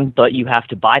important, but you have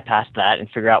to bypass that and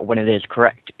figure out when it is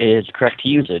correct to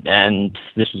use it. And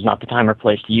this is not the time or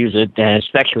place to use it, and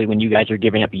especially when you guys are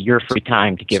giving up your free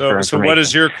time to give her information. So what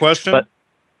is your question? But,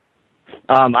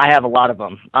 I have a lot of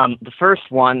them. The first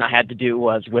one I had to do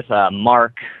was with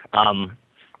Mark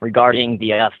regarding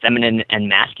the feminine and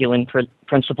masculine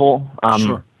principle.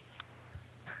 Sure.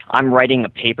 I'm writing a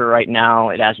paper right now.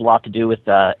 It has a lot to do with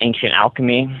ancient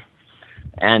alchemy.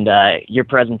 And your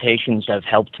presentations have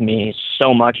helped me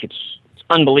so much. It's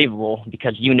unbelievable,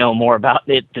 because you know more about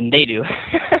it than they do.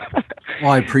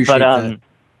 Well, I appreciate that.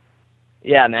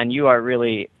 Yeah, man, you are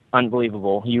really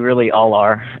unbelievable. You really all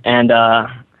are. And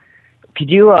could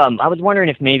you, I was wondering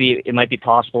if maybe it might be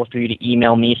possible for you to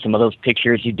email me some of those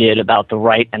pictures you did about the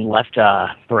right and left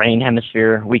brain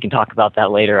hemisphere. We can talk about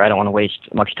that later. I don't want to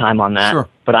waste much time on that. Sure.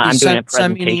 But I'm doing a presentation.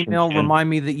 Send me an email, remind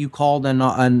me that you called,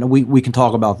 and we can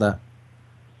talk about that.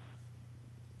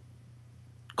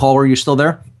 Caller, are you still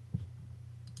there?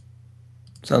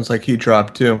 Sounds like he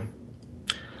dropped too.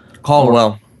 Caller.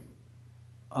 Oh,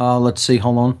 well. Let's see.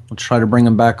 Hold on. Let's try to bring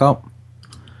him back up.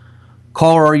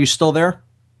 Caller, are you still there?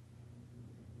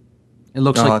 It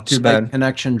looks like the Skype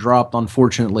connection dropped,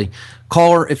 unfortunately.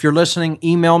 Caller, if you're listening,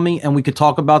 email me and we could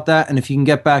talk about that. And if you can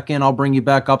get back in, I'll bring you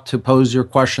back up to pose your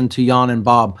question to Jan and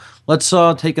Bob. Let's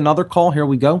take another call. Here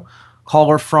we go.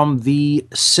 Caller from the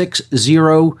 60...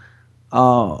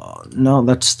 no,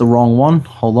 that's the wrong one.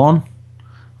 Hold on.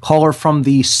 Caller from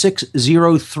the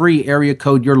 603 area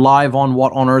code. You're live on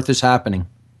What on Earth is Happening.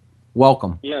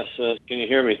 Welcome. Yes, can you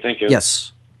hear me? Thank you.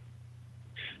 Yes.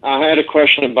 I had a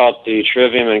question about the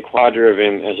trivium and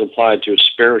quadrivium as applied to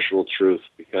spiritual truth,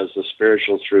 because the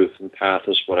spiritual truth and path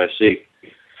is what I seek.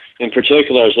 In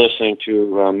particular, I was listening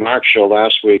to Mark's show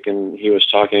last week, and he was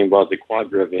talking about the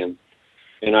quadrivium.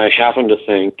 And I happened to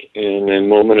think in a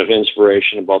moment of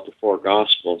inspiration about the four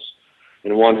Gospels,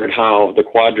 and wondered how the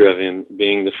quadrivium,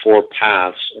 being the four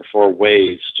paths or four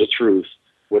ways to truth,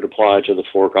 would apply to the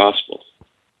four Gospels.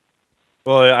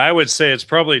 Well, I would say it's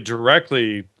probably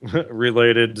directly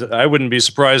related. I wouldn't be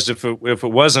surprised if it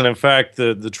wasn't. In fact,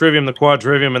 the trivium, the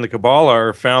quadrivium, and the Kabbalah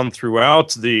are found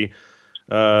throughout the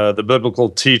biblical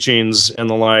teachings and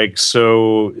the like.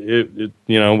 So,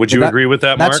 would you agree with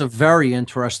that, Mark? That's a very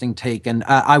interesting take, and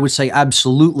I would say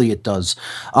absolutely it does.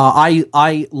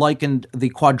 I likened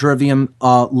the quadrivium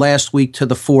last week to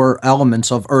the 4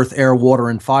 elements of earth, air, water,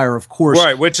 and fire, of course.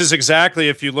 Right, which is exactly,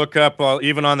 if you look up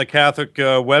even on the Catholic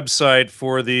website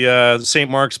for the St.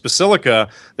 Mark's Basilica,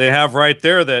 they have right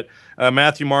there that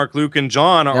Matthew, Mark, Luke, and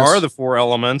John are the 4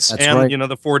 elements. That's and right.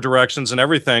 The 4 directions and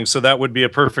everything. So that would be a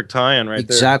perfect tie-in right there.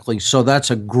 Exactly. So that's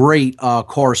a great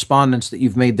correspondence that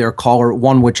you've made there, caller.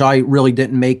 One which I really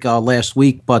didn't make last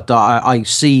week, but I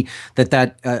see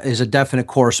that is a definite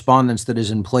correspondence that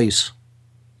is in place.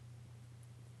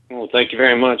 Well, thank you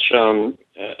very much.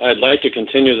 I'd like to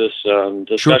continue this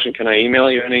discussion. Sure. Can I email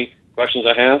you any questions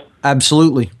I have?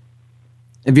 Absolutely.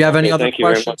 If you have any other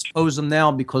questions, pose them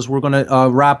now, because we're going to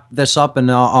wrap this up,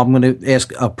 and I'm going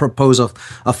to propose a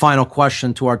final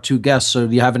question to our 2 guests. So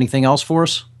do you have anything else for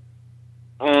us?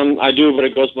 I do, but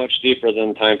it goes much deeper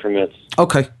than time permits.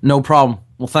 Okay, no problem.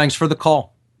 Well, thanks for the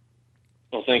call.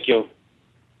 Well, thank you.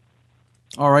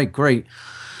 All right, great.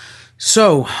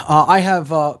 So I have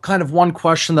kind of one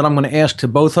question that I'm going to ask to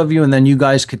both of you, and then you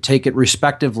guys could take it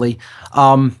respectively.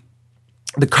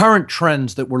 The current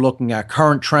trends that we're looking at,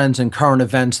 current trends and current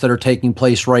events that are taking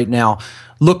place right now,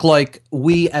 look like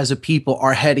we as a people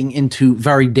are heading into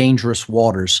very dangerous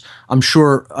waters. I'm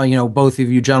sure, both of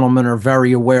you gentlemen are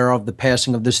very aware of the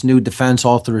passing of this new defense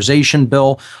authorization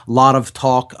bill. A lot of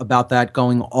talk about that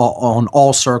going on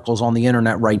all circles on the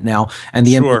internet right now, and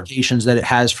the implications that it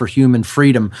has for human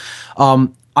freedom.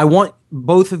 I want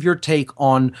both of your take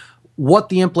on what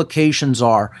the implications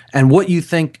are and what you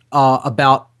think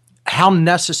about how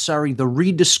necessary the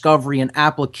rediscovery and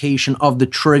application of the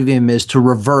trivium is to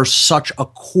reverse such a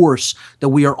course that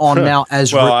we are on now. I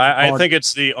think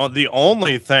it's the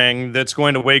only thing that's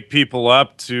going to wake people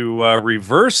up to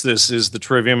reverse this is the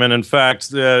trivium. And in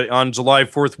fact, on July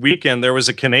 4th weekend, there was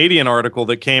a Canadian article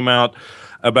that came out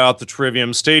about the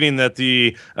trivium, stating that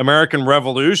the American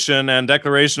Revolution and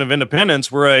Declaration of Independence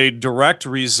were a direct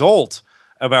result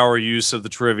of our use of the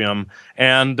trivium.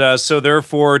 And so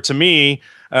therefore, to me,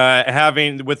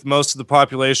 with most of the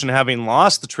population having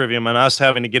lost the trivium and us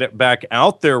having to get it back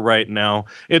out there right now,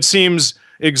 it seems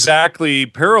exactly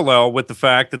parallel with the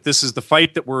fact that this is the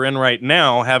fight that we're in right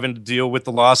now, having to deal with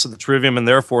the loss of the trivium and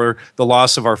therefore the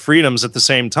loss of our freedoms at the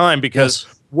same time. Because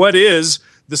what is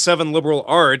the 7 liberal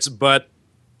arts but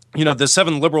the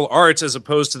 7 liberal arts, as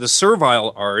opposed to the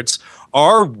servile arts,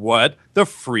 are what the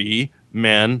free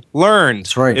men learned.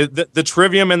 That's right. The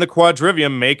trivium and the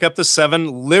quadrivium make up the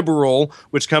 7 liberal,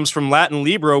 which comes from Latin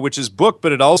libero, which is book,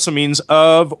 but it also means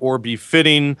of or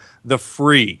befitting the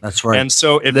free. That's right. And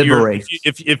so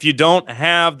if you don't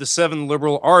have the 7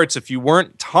 liberal arts, if you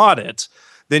weren't taught it,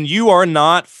 then you are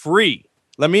not free.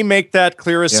 Let me make that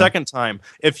clear a second time.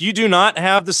 If you do not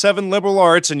have the 7 liberal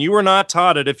arts and you are not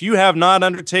taught it, if you have not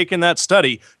undertaken that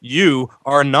study, you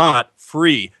are not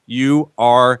free. You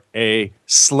are a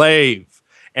slave.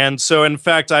 And so, in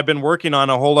fact, I've been working on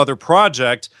a whole other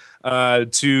project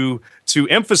to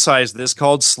emphasize this,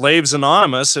 called Slaves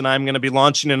Anonymous, and I'm going to be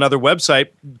launching another website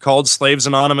called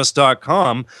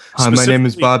slavesanonymous.com. Hi, my name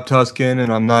is Bob Tuskin,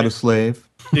 and I'm not a slave.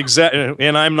 Exactly,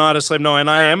 and I'm not a slave. No, and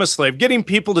I am a slave. Getting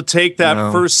people to take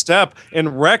that first step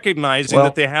and recognizing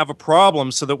that they have a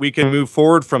problem, so that we can move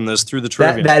forward from this through the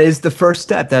trivium. That is the first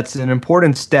step. That's an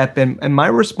important step. And my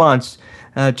response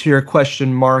to your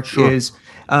question, Mark, is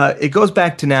it goes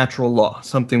back to natural law,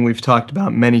 something we've talked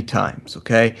about many times.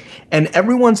 Okay, and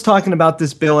everyone's talking about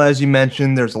this bill, as you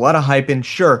mentioned. There's a lot of hype, and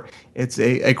sure, it's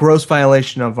a gross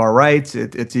violation of our rights.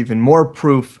 It's even more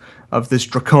proof of this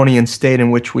draconian state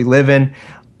in which we live in.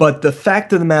 But the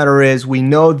fact of the matter is, we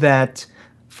know that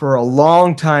for a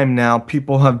long time now,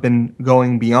 people have been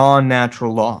going beyond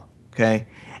natural law, okay?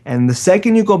 And the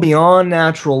second you go beyond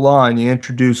natural law and you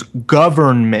introduce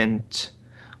government,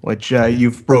 which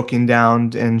you've broken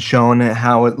down and shown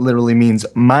how it literally means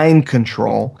mind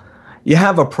control, you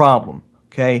have a problem,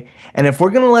 okay? And if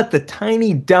we're going to let the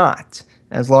tiny dot,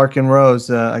 as Larkin Rose,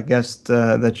 a guest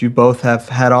that you both have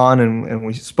had on and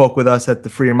we spoke with us at the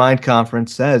Free Your Mind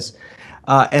conference, says,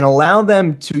 and allow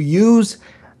them to use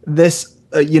this,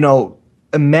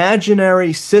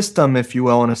 imaginary system, if you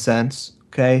will, in a sense,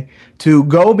 okay, to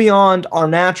go beyond our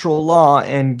natural law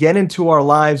and get into our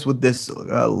lives with this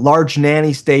large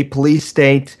nanny state, police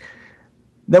state,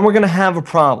 then we're going to have a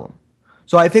problem.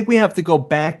 So I think we have to go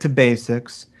back to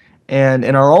basics and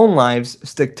in our own lives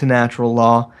stick to natural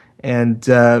law and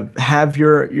have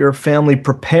your family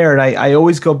prepared. I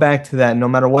always go back to that. No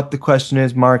matter what the question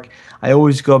is, Mark, I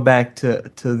always go back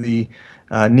to the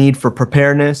need for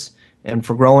preparedness and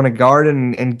for growing a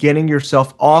garden and getting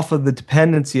yourself off of the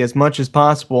dependency as much as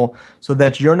possible so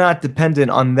that you're not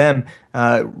dependent on them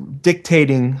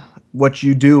dictating what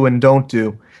you do and don't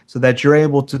do, so that you're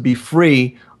able to be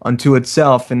free unto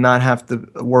itself and not have to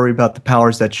worry about the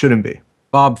powers that shouldn't be.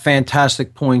 Bob,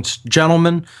 fantastic points.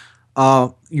 Gentlemen,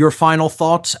 your final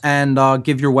thoughts, and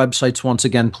give your websites once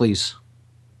again, please.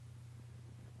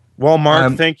 Well,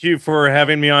 Mark, thank you for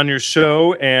having me on your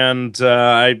show. And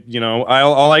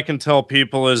all I can tell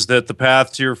people is that the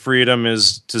path to your freedom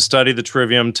is to study the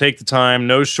Trivium. Take the time,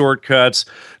 no shortcuts.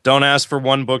 Don't ask for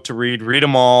one book to read. Read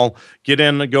them all. Get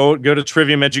in, go to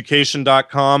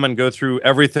triviumeducation.com and go through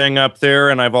everything up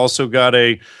there. And I've also got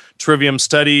a Trivium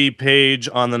study page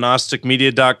on the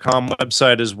gnosticmedia.com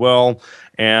website as well.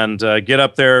 And get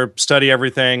up there, study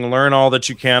everything, learn all that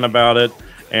you can about it,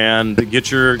 and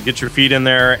get your feet in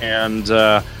there, and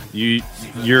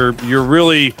you're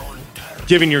really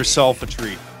giving yourself a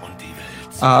treat.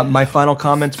 My final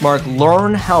comments, Mark: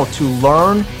 learn how to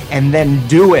learn and then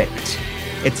do it.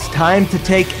 It's time to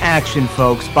take action,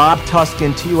 folks. Bob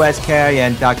Tuskin,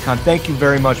 TUSKIN.com. Thank you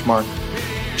very much, Mark.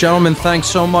 Gentlemen, thanks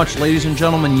so much. Ladies and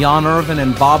gentlemen, Jan Irvin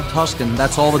and Bob Tuskin.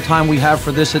 That's all the time we have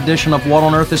for this edition of What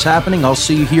on Earth is Happening. I'll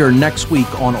see you here next week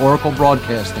on Oracle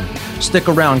Broadcasting. Stick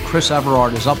around. Chris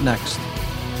Everard is up next.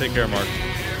 Take care, Mark.